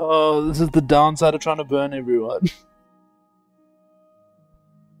 Oh, this is the downside of trying to burn everyone.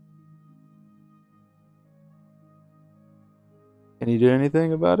 Can you do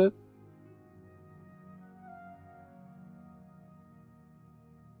anything about it?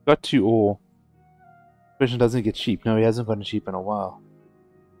 Got 2 ore. Question doesn't get cheap. No, he hasn't gotten cheap in a while.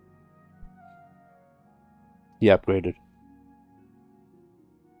 He upgraded.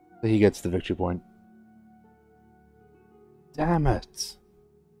 So he gets the victory point. Damn it.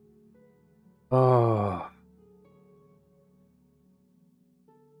 Oh.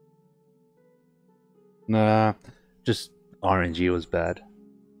 Nah. Just RNG was bad.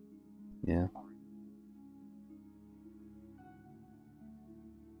 Yeah.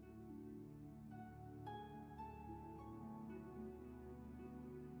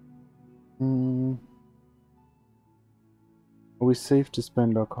 Are we safe to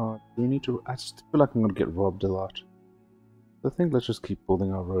spend our card? Do we need to... I just feel like I'm gonna get robbed a lot. I think let's just keep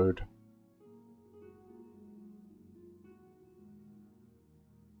building our road.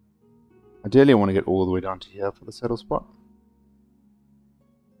 Ideally I want to get all the way down to here for the settle spot.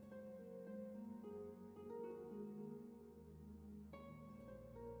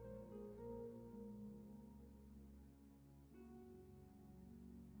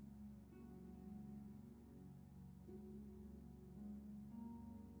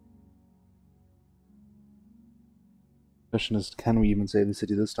 Question is, can we even save the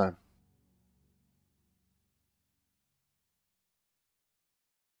city this time?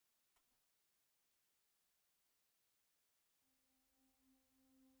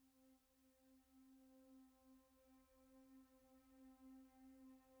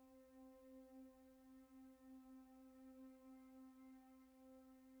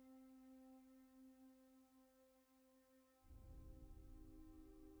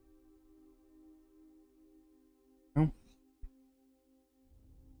 No?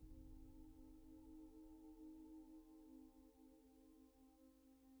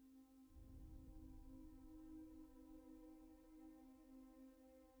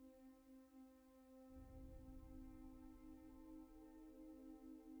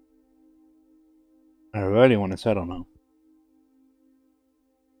 I really want to settle now.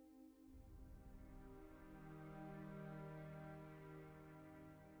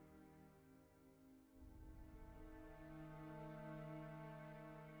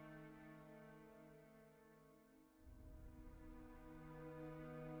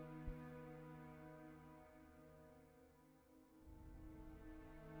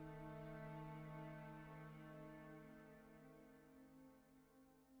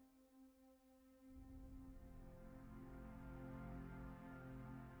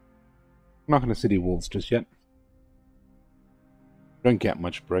 I'm not going to city walls just yet. We don't get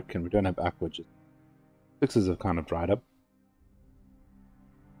much brick and we don't have aqua. Just 6s have kind of dried up.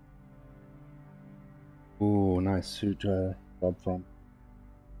 Ooh, nice. Who job from?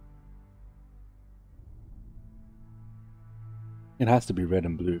 It has to be red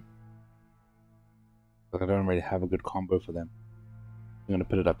and blue. But I don't really have a good combo for them. I'm going to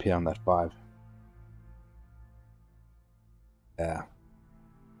put it up here on that 5. Yeah.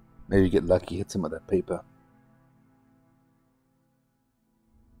 Maybe get lucky, hit some of that paper.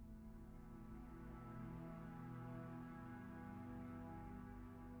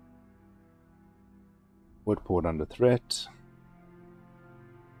 Wood port under threat.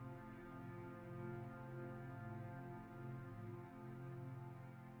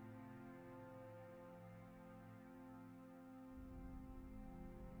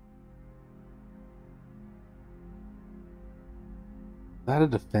 Is that a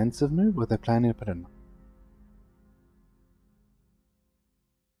defensive move? Or are they planning to put in?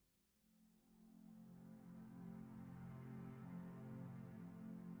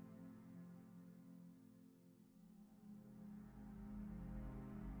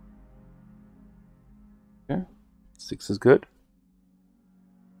 6 is good.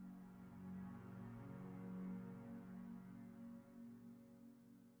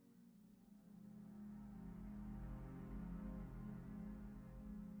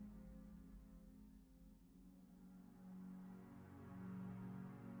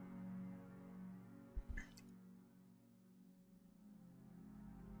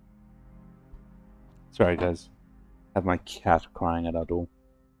 Sorry, guys. I have my cat crying at our door.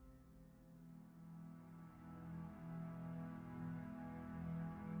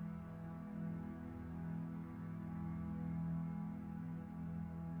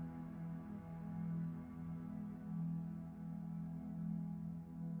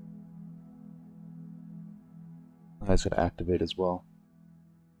 That's going to activate as well.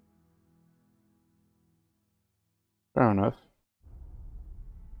 Fair enough.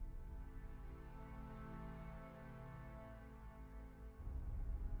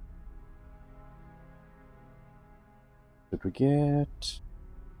 Did we get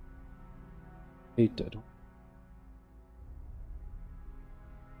 8 dead?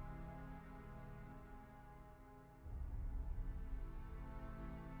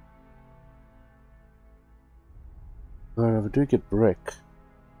 But if I do get brick,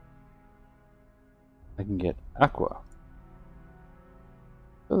 I can get aqua.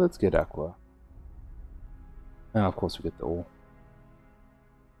 So let's get aqua. And of course we get the ore.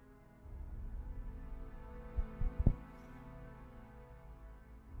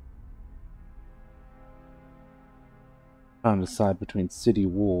 Trying to decide between city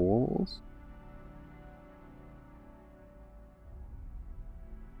walls,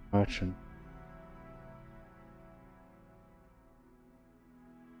 merchant.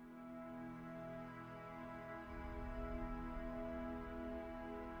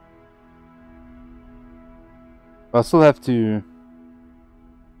 I still have to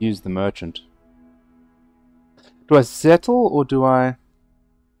use the merchant. Do I settle or do I?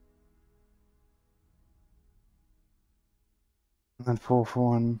 And then 4 for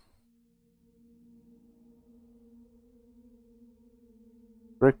 1.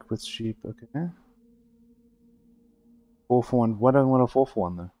 Brick with sheep, okay. 4 for 1. Why don't I want a 4 for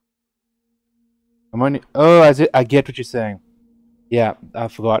 1 though? I'm only. Oh, I get what you're saying. Yeah, I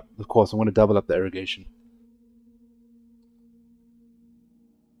forgot. Of course, I want to double up the irrigation.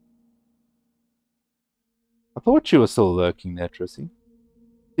 I thought you were still lurking there, Trissy.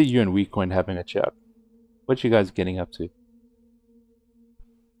 See you and Weakcoin having a chat. What you guys getting up to?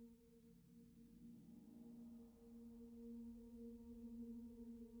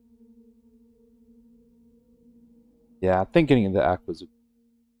 Yeah, I think getting into Aqua was.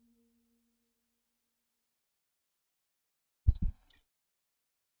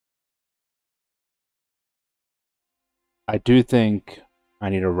 I do think I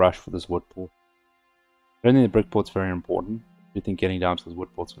need a rush for this wood port. I don't think the brick port's very important. I do think getting down to this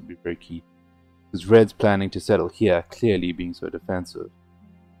wood port's going to be very key. Because Red's planning to settle here, clearly being so defensive.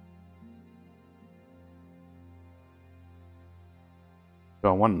 Do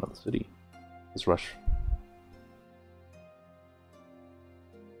I want another city? Let's rush.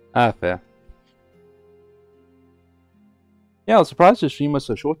 Ah, fair. Yeah, I was surprised the stream was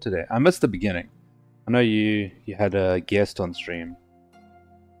so short today. I missed the beginning. I know you had a guest on stream,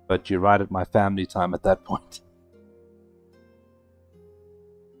 but you're right at my family time at that point.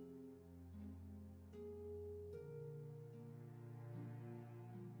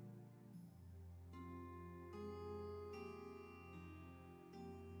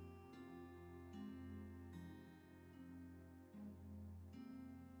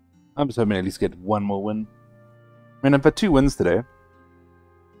 I'm just hoping to at least get one more win. I mean, I've had 2 wins today,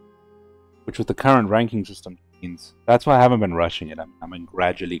 which with the current ranking system means that's why I haven't been rushing it. I'm been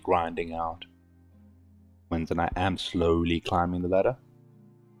gradually grinding out wins, and I am slowly climbing the ladder.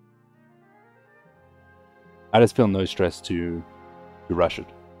 I just feel no stress to rush it.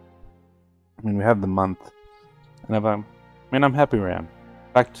 I mean, we have the month, and I'm happy where I am.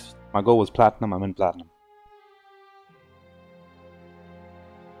 In fact, my goal was platinum. I'm in platinum.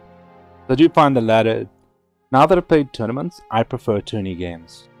 I do find the ladder. Now that I've played tournaments, I prefer tourney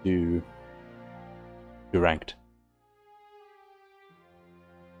games to ranked.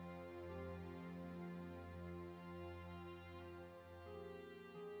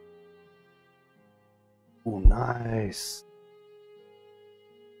 Oh, nice.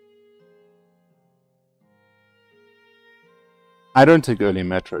 I don't take early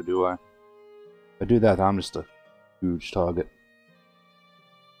metro, do I? If I do that, I'm just a huge target.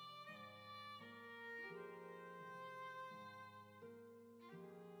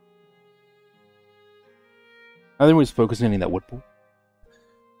 I think we're just focusing on that wood pool.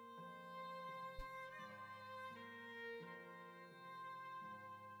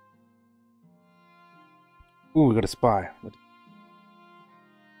 Ooh, we got a spy. What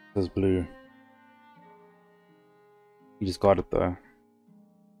is blue? He just got it though.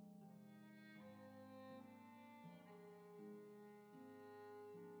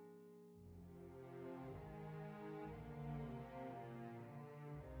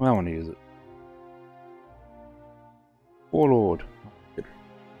 I want to use it. Warlord. Good.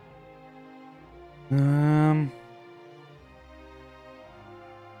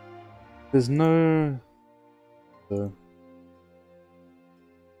 There's no.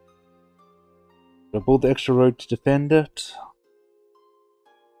 I build the extra road to defend it.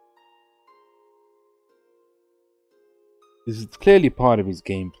 This is clearly part of his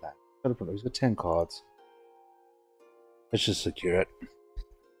game plan. He's got 10 cards. Let's just secure it.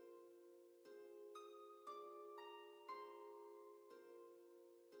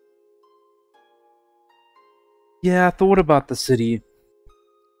 Yeah, I thought about the city.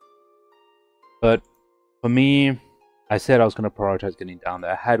 But for me, I said I was going to prioritize getting down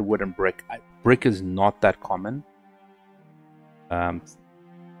there. I had wood and brick. Brick is not that common. So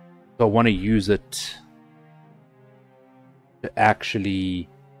I want to use it to actually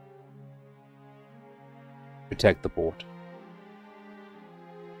protect the port.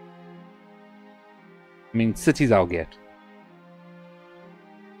 I mean, cities I'll get.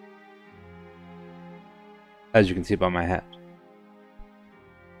 As you can see by my hat.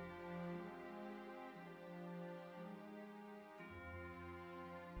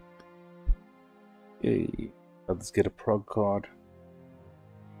 Yay. Let's get a prog card.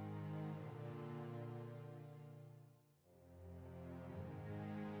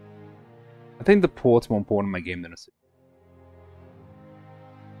 I think the port's more important in my game than a city.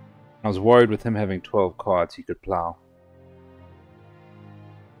 I was worried with him having 12 cards he could plow.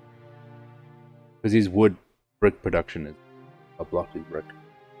 Because his wood brick production is a block his brick.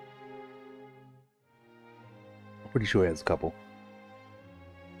 I'm pretty sure he has a couple.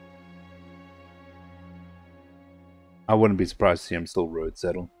 I wouldn't be surprised to see him still road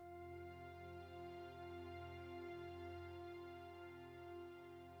settle.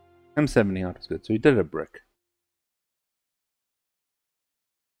 M70 out was good, so he did a brick.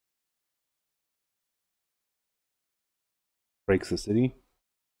 Breaks the city.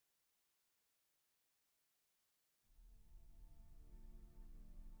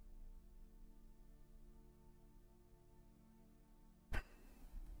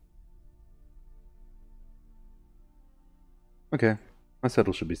 Okay, my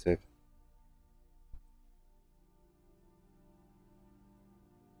settle should be safe.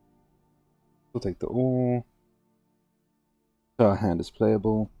 We'll take the ore. So our hand is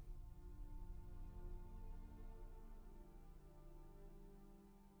playable.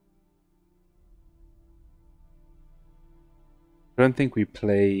 I don't think we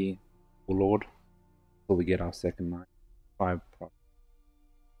play Warlord until we get our second knight. 5 pro.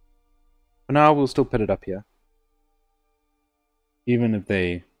 For now, we'll still put it up here. Even if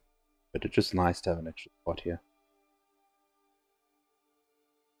they... But it's just nice to have an extra spot here.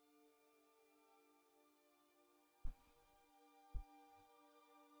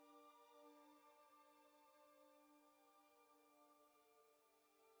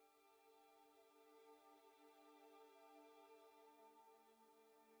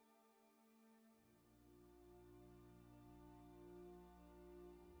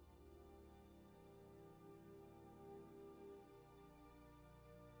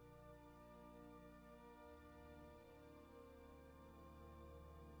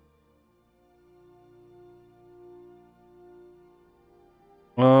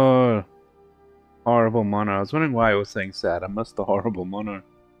 Oh, horrible mono. I was wondering why I was saying sad. I missed the horrible mono.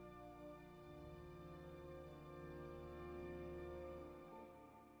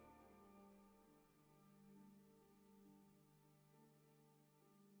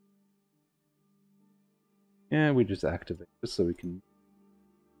 Yeah, we just activate just so we can...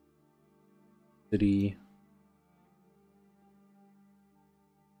 City...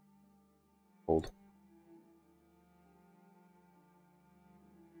 Hold.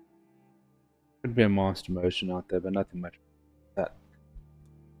 Could be a master motion out there, but nothing much. That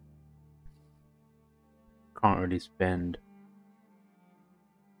can't really spend.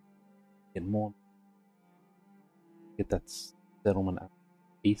 Get more. Get that settlement out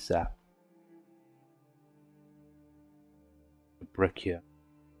ASAP. A brick here.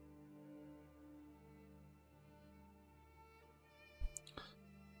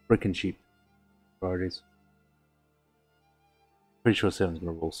 Brick and sheep. Priorities. Pretty sure 7's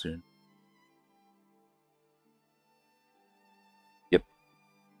gonna roll soon. Yep.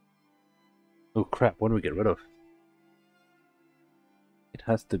 Oh crap, what do we get rid of? It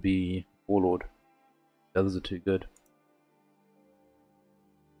has to be Warlord. The others are too good.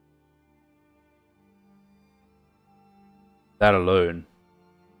 That alone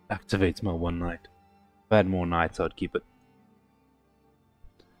activates my one night. If I had more nights, I'd keep it.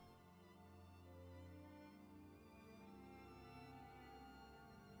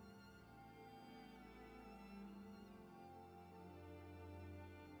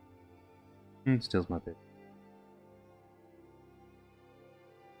 Steals my bit.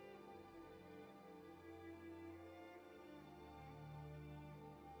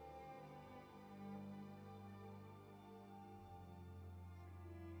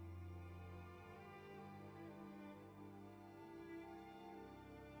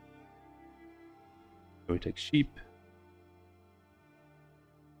 We take sheep.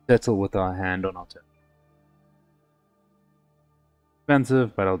 Settle with our hand on our turn.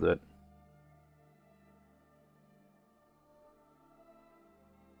 Expensive, but I'll do it.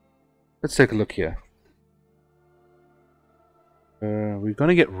 Let's take a look here. We're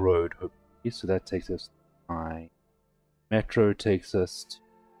gonna get road, hopefully, so that takes us to 9. Metro takes us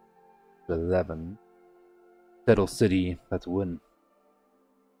to 11. Settle City, that's a win.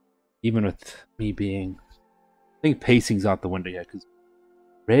 Even with me being... I think pacing's out the window here, because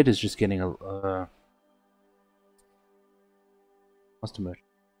red is just getting a... customer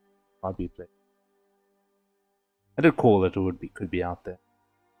RB play. I did call it could be out there.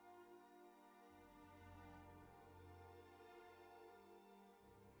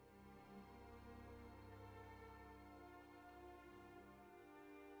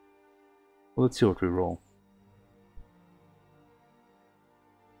 Well, let's see what we roll.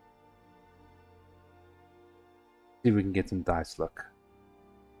 See if we can get some dice luck.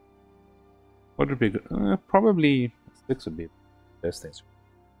 What would be good? Probably 6 would be the best things.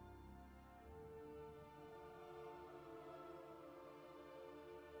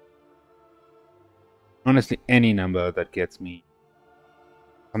 Honestly, any number that gets me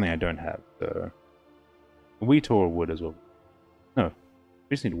something I don't have. So wheat or wood as well. No,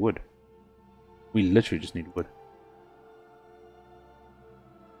 we just need wood. We literally just need wood.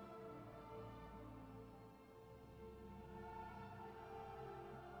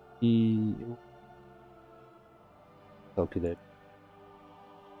 Calculate.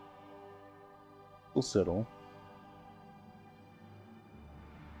 We'll settle.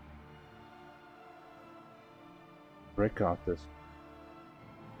 Break out this.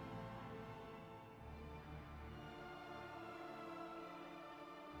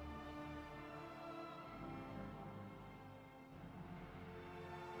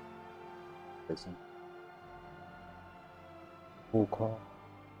 Listen. Full call.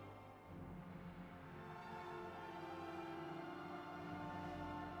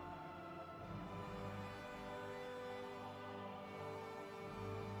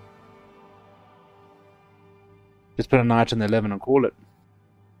 Just put a knight on the 11 and call it.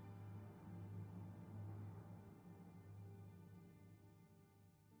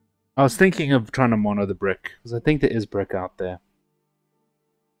 I was thinking of trying to mono the brick, because I think there is brick out there.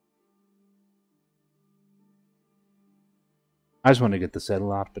 I just want to get the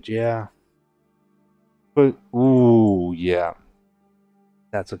settle out, but yeah. But, ooh, yeah.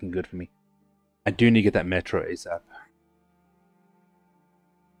 That's looking good for me. I do need to get that metro ASAP.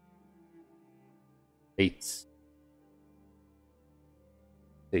 8.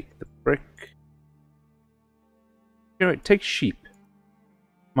 Take the brick. You know, take sheep.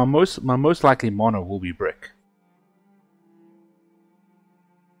 My most likely mono will be brick.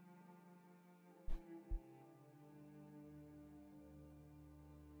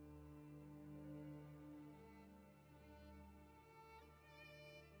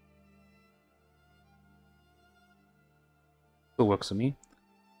 Still works for me.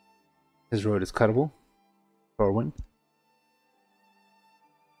 His road is cuttable. For a win.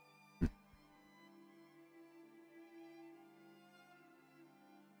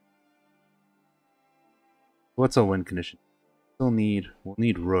 What's our win condition? We'll need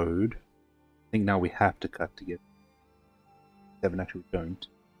road. I think now we have to cut to get 7. Actually, we don't.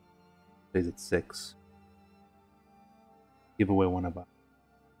 Stays at 6. Give away one of our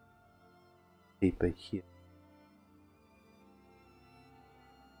paper here.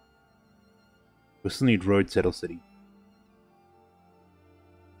 We still need road, settle city,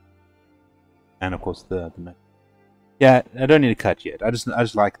 and of course the map. Yeah, I don't need to cut yet. I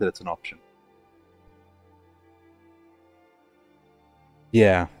just like that it's an option.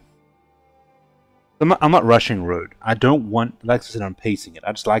 Yeah. I'm not rushing road. I don't want, like I said, I'm pacing it.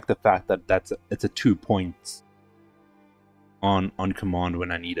 I just like the fact that it's a 2 points on command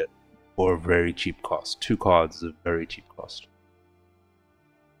when I need it for a very cheap cost. 2 cards is a very cheap cost.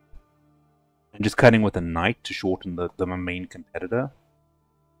 And just cutting with a knight to shorten the main competitor.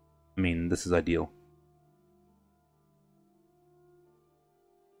 I mean, this is ideal.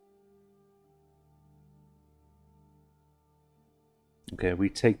 Okay, we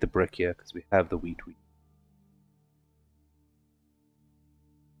take the brick here because we have the wheat.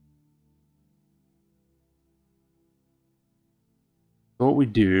 So what we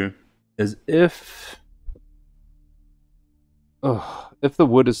do is if the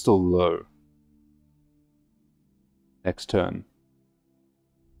wood is still low next turn,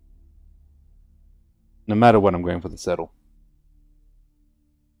 no matter what, I'm going for the settle.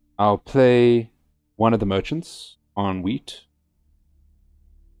 I'll play one of the merchants on wheat.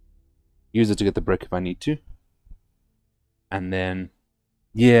 Use it to get the brick if I need to. And then,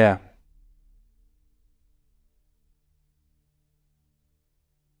 yeah.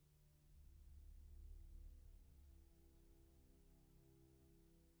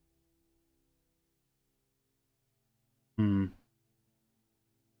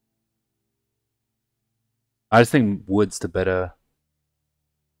 I just think wood's the better.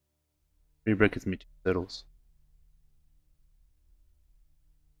 3 brick is me 2 settles.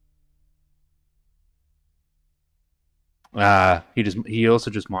 He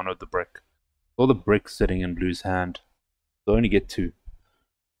also just monoed the brick. All the bricks sitting in blue's hand. So I only get 2.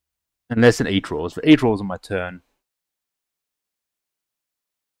 Unless an 8 rolls. For 8 rolls on my turn,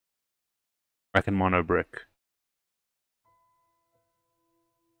 I can mono brick.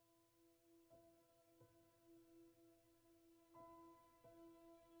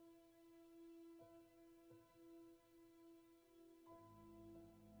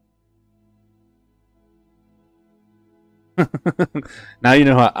 Now you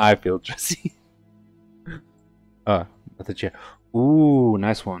know how I feel, Jesse. Oh, that's a chair. Ooh,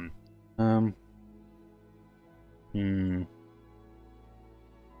 nice one.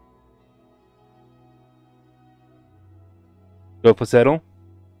 Go for settle.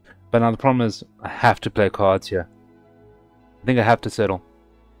 But now the problem is I have to play cards here. I think I have to settle.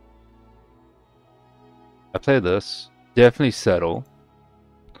 I play this. Definitely settle.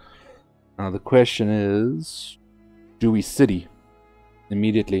 Now the question is, do we city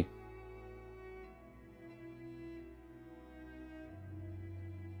immediately?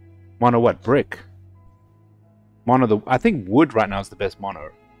 Mono what? Brick. Mono the. I think wood right now is the best mono,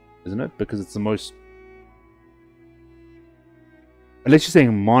 isn't it? Because it's the most. Unless you're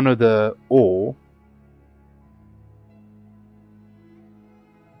saying mono the ore.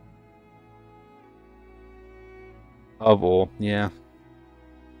 Of ore, yeah.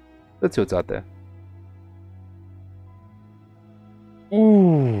 Let's see what's out there.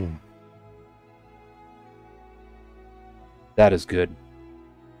 Ooh. That is good.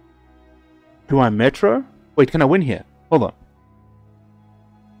 Do I metro? Wait, can I win here? Hold on.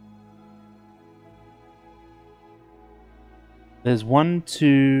 There's 1,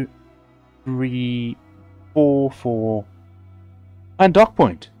 2, 3, 4, 4. And dock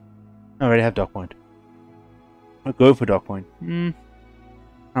point. I already have dock point. I'll go for dock point.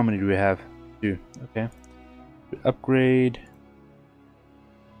 How many do we have? 2. Okay. Upgrade.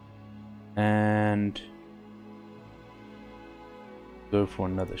 And go for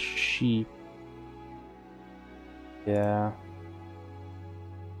another sheep. Yeah.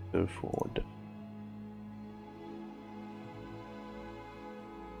 Go forward.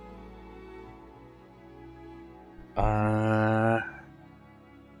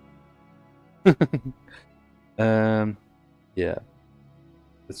 Yeah.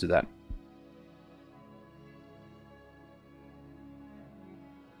 Let's do that.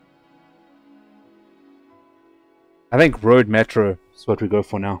 I think road metro is what we go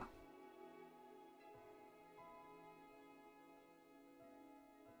for now.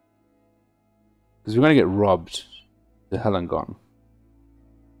 Because we're going to get robbed. To hell and gone.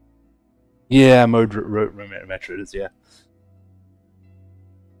 Yeah, road metro it is, yeah.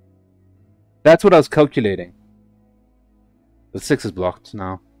 That's what I was calculating. The 6 is blocked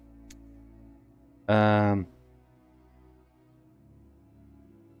now.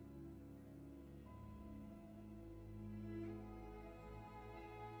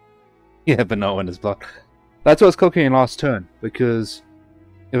 Yeah, but no one is blocked. That's what I was calculating last turn, because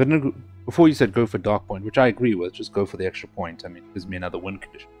if it didn't, before you said go for dark point, which I agree with, just go for the extra point. I mean, it gives me another win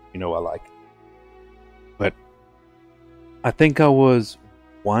condition. You know I like. But I think I was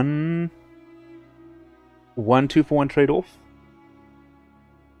 1, 2 for 1 trade off.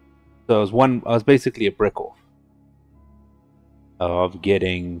 So I was basically a brick off of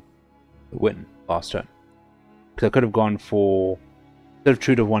getting the win last turn. Because I could have gone for, instead of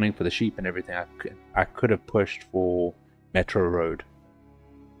True to wanting for the sheep and everything, I could have pushed for Metro Road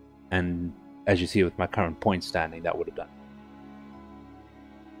and as you see with my current point standing, that would have done.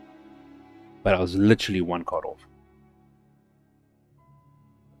 But I was literally one card off.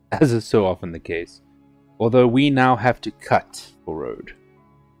 As is so often the case. Although we now have to cut for road.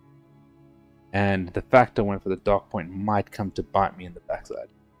 And the fact I went for the dark point might come to bite me in the backside.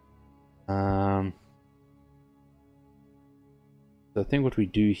 So I think what we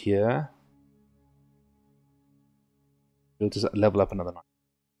do here, we'll just level up another 9.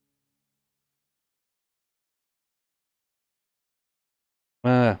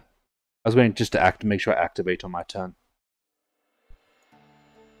 I was going just to make sure I activate on my turn.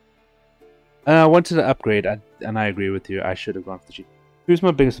 I wanted to upgrade, and I agree with you. I should have gone for the G. Who's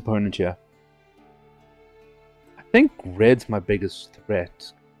my biggest opponent here? I think Red's my biggest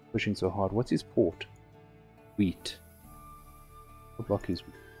threat. Pushing so hard. What's his port? Wheat. What block is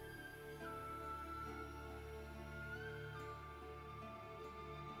wheat?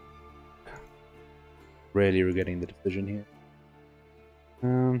 Really regretting the decision here.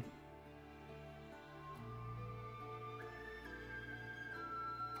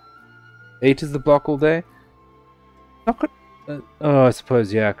 8 is the block all day. Not good. Oh, I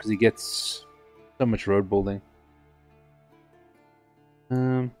suppose yeah, because he gets so much road building.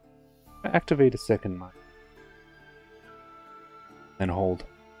 Activate a second mine. Then hold.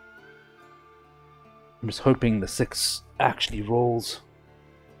 I'm just hoping the 6 actually rolls.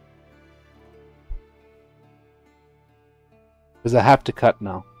 Because I have to cut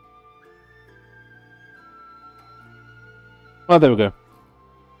now. Oh, there we go.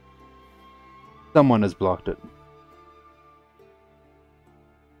 Someone has blocked it.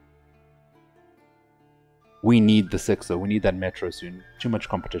 We need the 6 though. We need that metro soon. Too much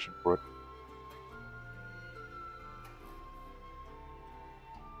competition for it.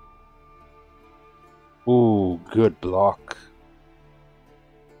 Ooh, good block.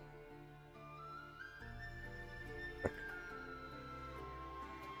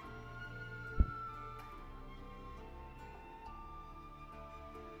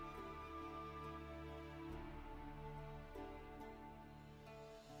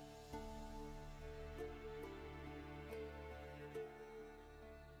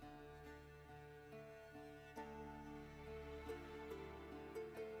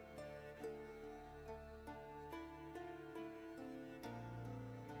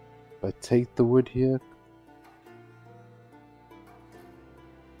 If I take the wood here.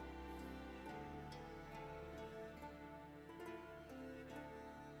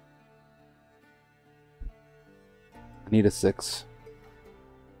 I need a 6.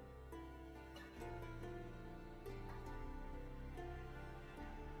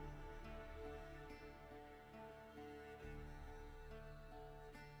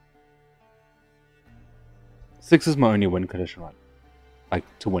 Six is my only win condition, right?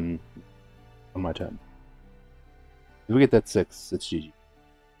 Like, to win on my turn. If we get that 6, it's GG.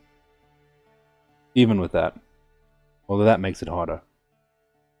 Even with that. Although that makes it harder.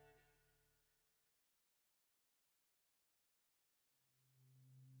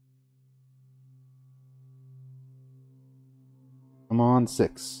 Come on,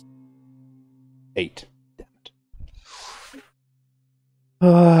 6. 8. Damn it.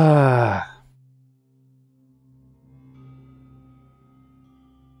 Ah.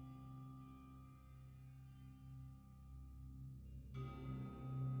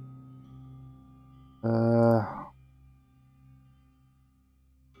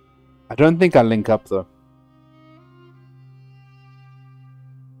 I don't think I link up though.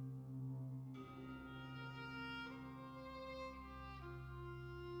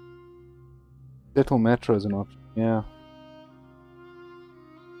 Little Metro is an option, yeah.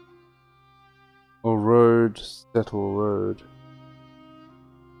 Or road, settle road.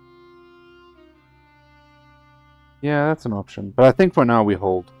 Yeah, that's an option. But I think for now we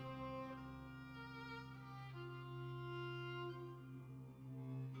hold.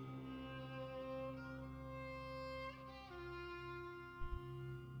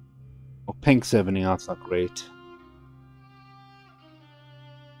 Well, pink 70, that's not great.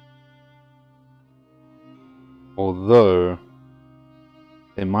 Although,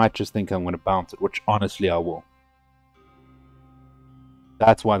 they might just think I'm going to bounce it, which honestly I will.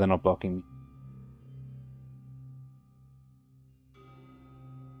 That's why they're not blocking me.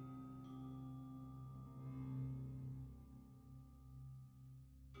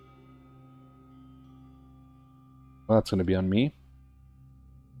 Well, that's going to be on me.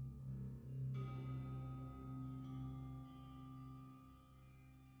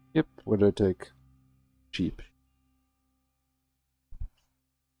 Yep, what did I take? Cheap.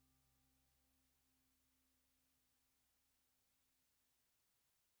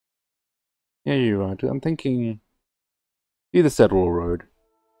 Yeah, you're right. I'm thinking either settle or road.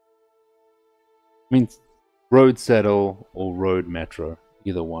 I mean, road settle or road metro.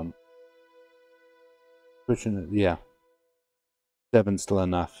 Either one. Pushing it, yeah. 7's still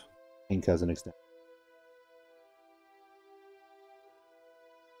enough. Pink has an extent.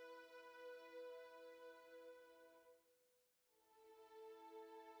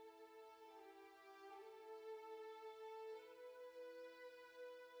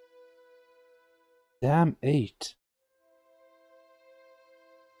 Damn 8.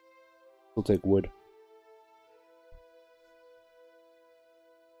 We'll take wood.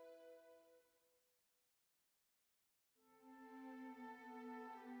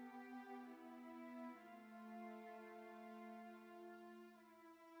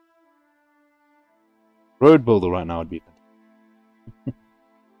 Road builder right now would be fantastic.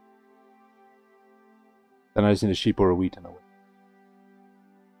 Then I just need a sheep or a wheat and a wood.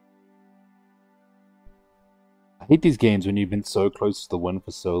 I hate these games when you've been so close to the win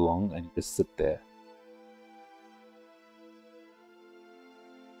for so long and you just sit there.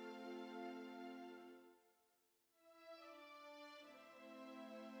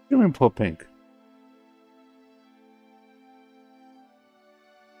 You mean poor pink?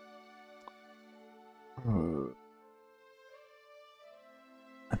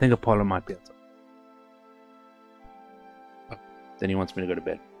 I think Apollo might be outside. Oh, then he wants me to go to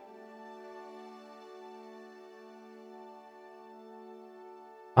bed.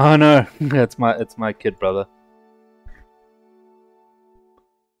 Oh no, it's my kid brother.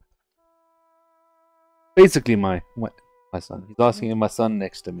 Basically my son. He's asking if my son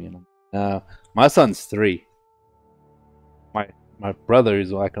next to me, and my son's 3. My brother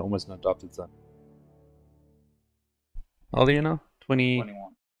is like almost an adopted son. How old are you now?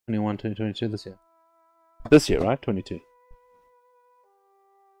 21, 22 this year. This year, right? 22.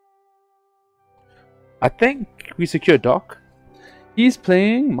 I think we secured Doc. He's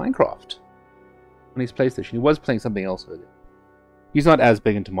playing Minecraft on his PlayStation. He was playing something else earlier. He's not as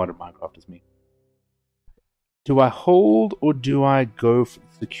big into modern Minecraft as me. Do I hold or do I go for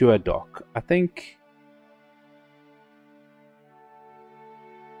secure Doc? I think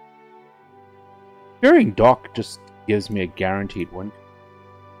securing Doc just gives me a guaranteed win.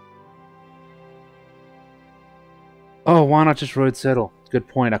 Oh, why not just road settle? Good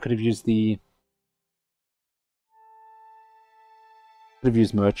point. I could have used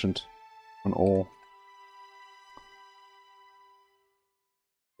merchant on all.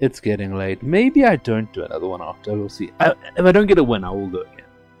 It's getting late. Maybe I don't do another one after. We'll see. If I don't get a win, I will go again.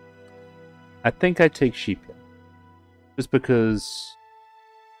 I think I take sheep here. Just because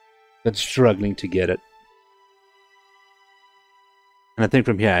I'm struggling to get it. And I think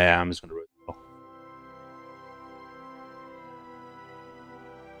from here, I'm just going to road settle.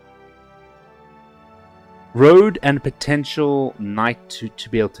 Road and potential knight to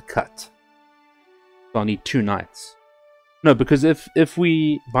be able to cut. So I'll need 2 knights. No, because if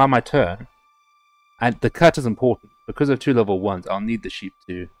we buy my turn, and the cut is important, because of 2 level 1s, I'll need the sheep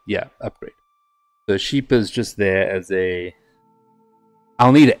to, upgrade. The sheep is just there as a...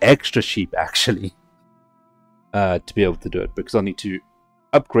 I'll need an extra sheep, actually, to be able to do it, because I'll need to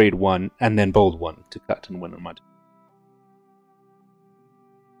upgrade 1 and then bold 1 to cut and win on my turn.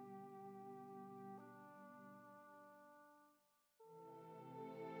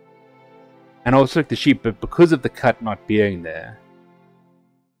 And I'll select the sheep, but because of the cut not being there...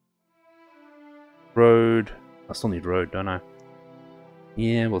 Road... I still need road, don't I?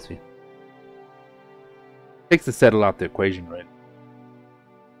 Yeah, we'll see. Takes the settle out the equation, right?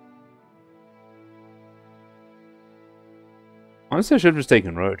 Honestly, I should have just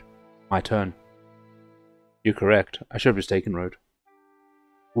taken road. My turn. You're correct. I should have just taken road.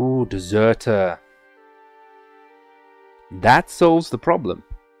 Ooh, deserter. That solves the problem.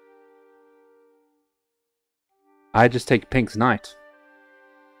 I just take pink's knight.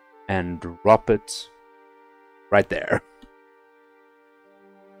 And drop it right there.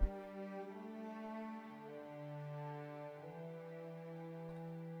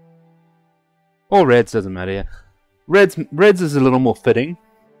 Or reds, doesn't matter. Yeah. Reds is a little more fitting.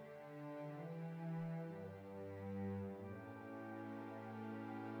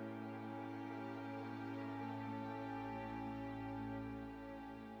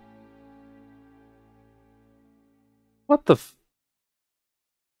 What the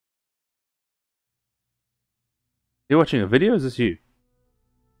You're watching a video? Is this you?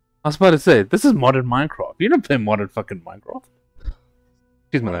 I was about to say, this is modern Minecraft. You don't play modern fucking Minecraft.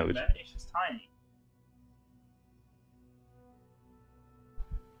 Excuse my language. It's just tiny.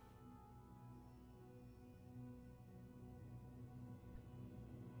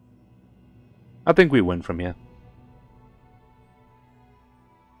 I think we win from here.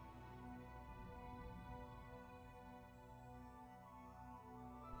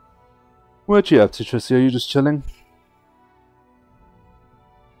 What you up to, Trissi? Are you just chilling?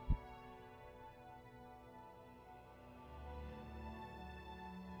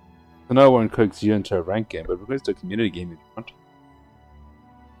 So no one coax you into a rank game, but we're going to a community game if you want.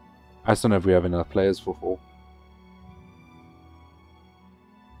 I just don't know if we have enough players for 4.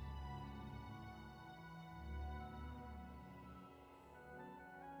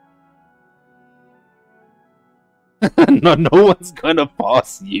 No one's gonna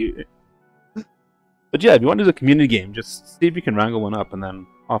pass you. But yeah, if you want to do a community game, just see if you can wrangle one up, and then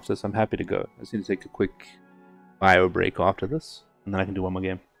after this, I'm happy to go. I just need to take a quick bio break after this, and then I can do one more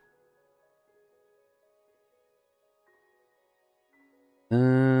game.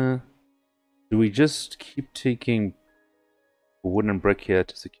 Do we just keep taking wood and brick here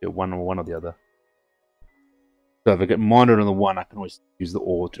to secure one or the other? So if I get monitored on the one, I can always use the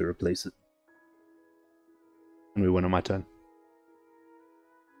ore to replace it. And we win on my turn.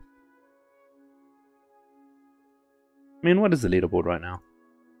 I mean, what is the leaderboard right now?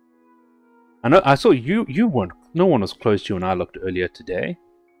 I know I saw you weren't. No one was close to you when I looked earlier today.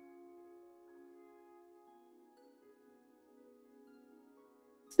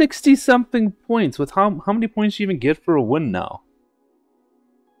 60-something points. With how many points do you even get for a win now?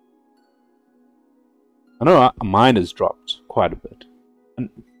 I know mine has dropped quite a bit.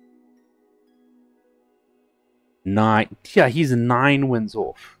 9. Yeah, he's 9 wins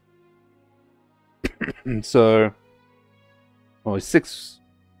off. So, oh, he's 6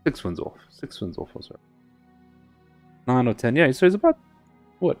 wins off. 6 wins off also. 9 or 10. Yeah, so he's about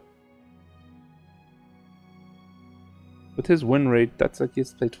what? With his win rate, that's like he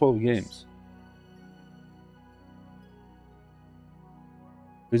has to play 12 games.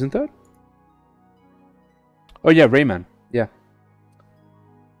 Who's in third? Oh yeah, Rayman. Yeah.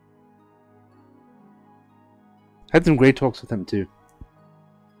 Had some great talks with him too.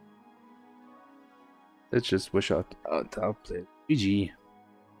 Let's just wish out. I'll play GG.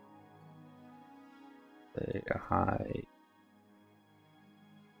 Play a high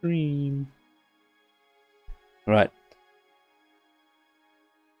stream. Right.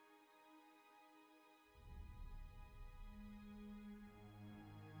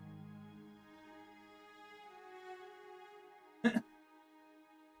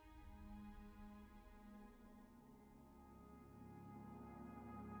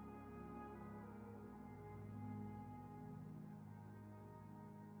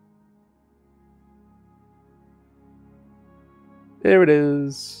 There it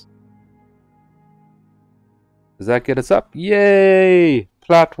is. Does that get us up? Yay!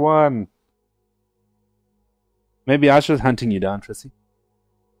 Plat 1. Maybe I should hunting you down, Trissi.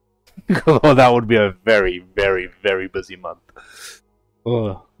 Oh, that would be a very, very, very busy month.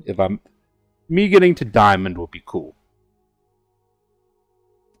 Oh, if me getting to diamond would be cool.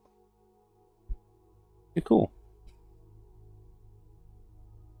 Be cool.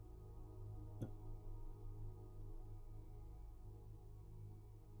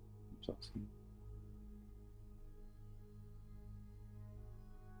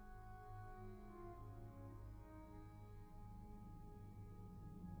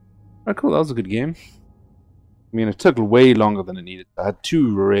 Oh, cool. That was a good game. I mean, it took way longer than it needed. I had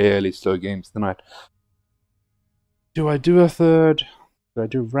 2 really slow games tonight. Do I do a third? Do I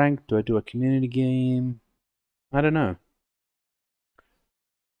do ranked? Do I do a community game? I don't know.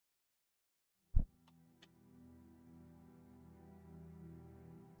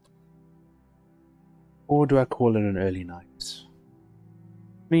 Or do I call it an early night?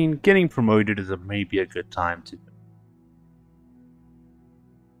 I mean, getting promoted is maybe a good time to.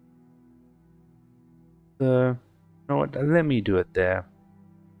 You know what? Let me do it there.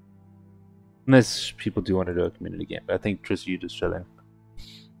 Unless people do want to do a community game. But I think Tris, you just chilling.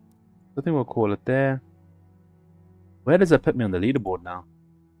 I think we'll call it there. Where does that put me on the leaderboard now?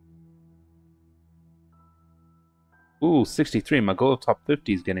 Ooh, 63. My goal of top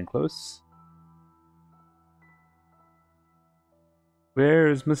 50 is getting close.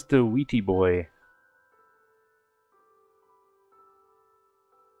 Where's Mr. Wheaty Boy?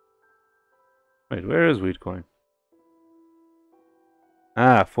 Wait, where is Wheatcoin?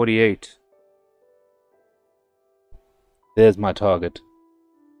 Ah, 48. There's my target.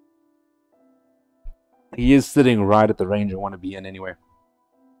 He is sitting right at the range I want to be in anyway.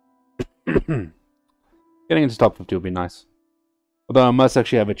 Getting into top 50 will be nice. Although I must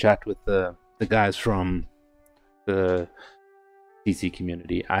actually have a chat with the guys from the PC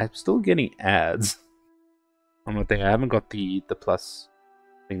community. I'm still getting ads. I'm not thinking I haven't got the plus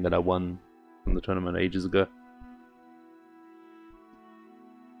thing that I won from the tournament ages ago.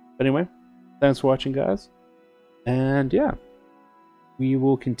 But anyway, thanks for watching, guys. And yeah, we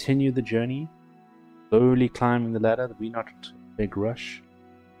will continue the journey, slowly climbing the ladder. We're not in a big rush.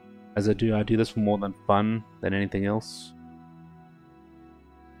 As I do this for more than fun than anything else.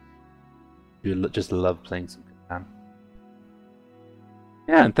 I just love playing some Catan.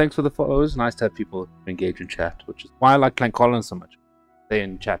 Yeah, and thanks for the follows. Nice to have people engage in chat, which is why I like playing Colonist so much. Stay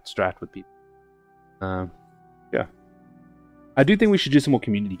in chat strat with people. Yeah. I do think we should do some more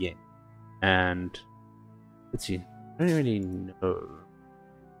community games. And let's see. I don't really know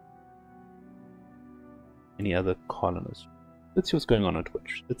any other colonists. Let's see what's going on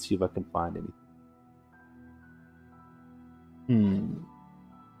Twitch. Let's see if I can find anything.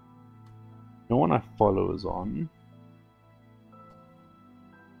 No one I follow is on.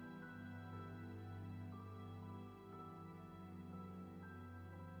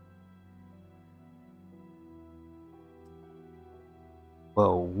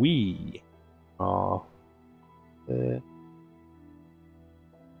 Well, we are there.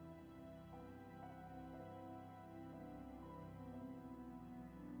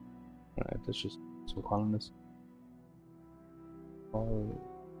 Alright, let's just some colonists. Oh,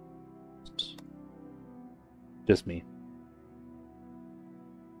 just me.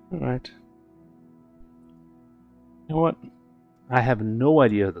 Alright. You know what? I have no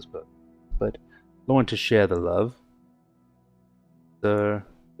idea who this person is, but I want to share the love. So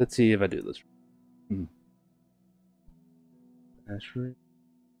let's see if I do this. That's right.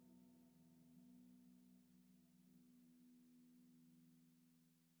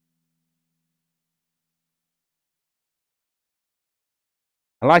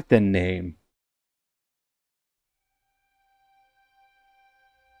 I like their name.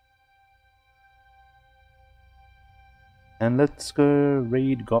 And let's go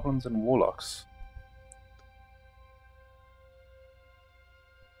raid goblins and warlocks.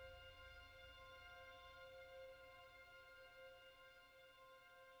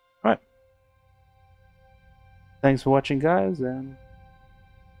 Alright. Thanks for watching, guys, and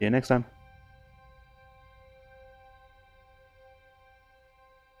see you next time.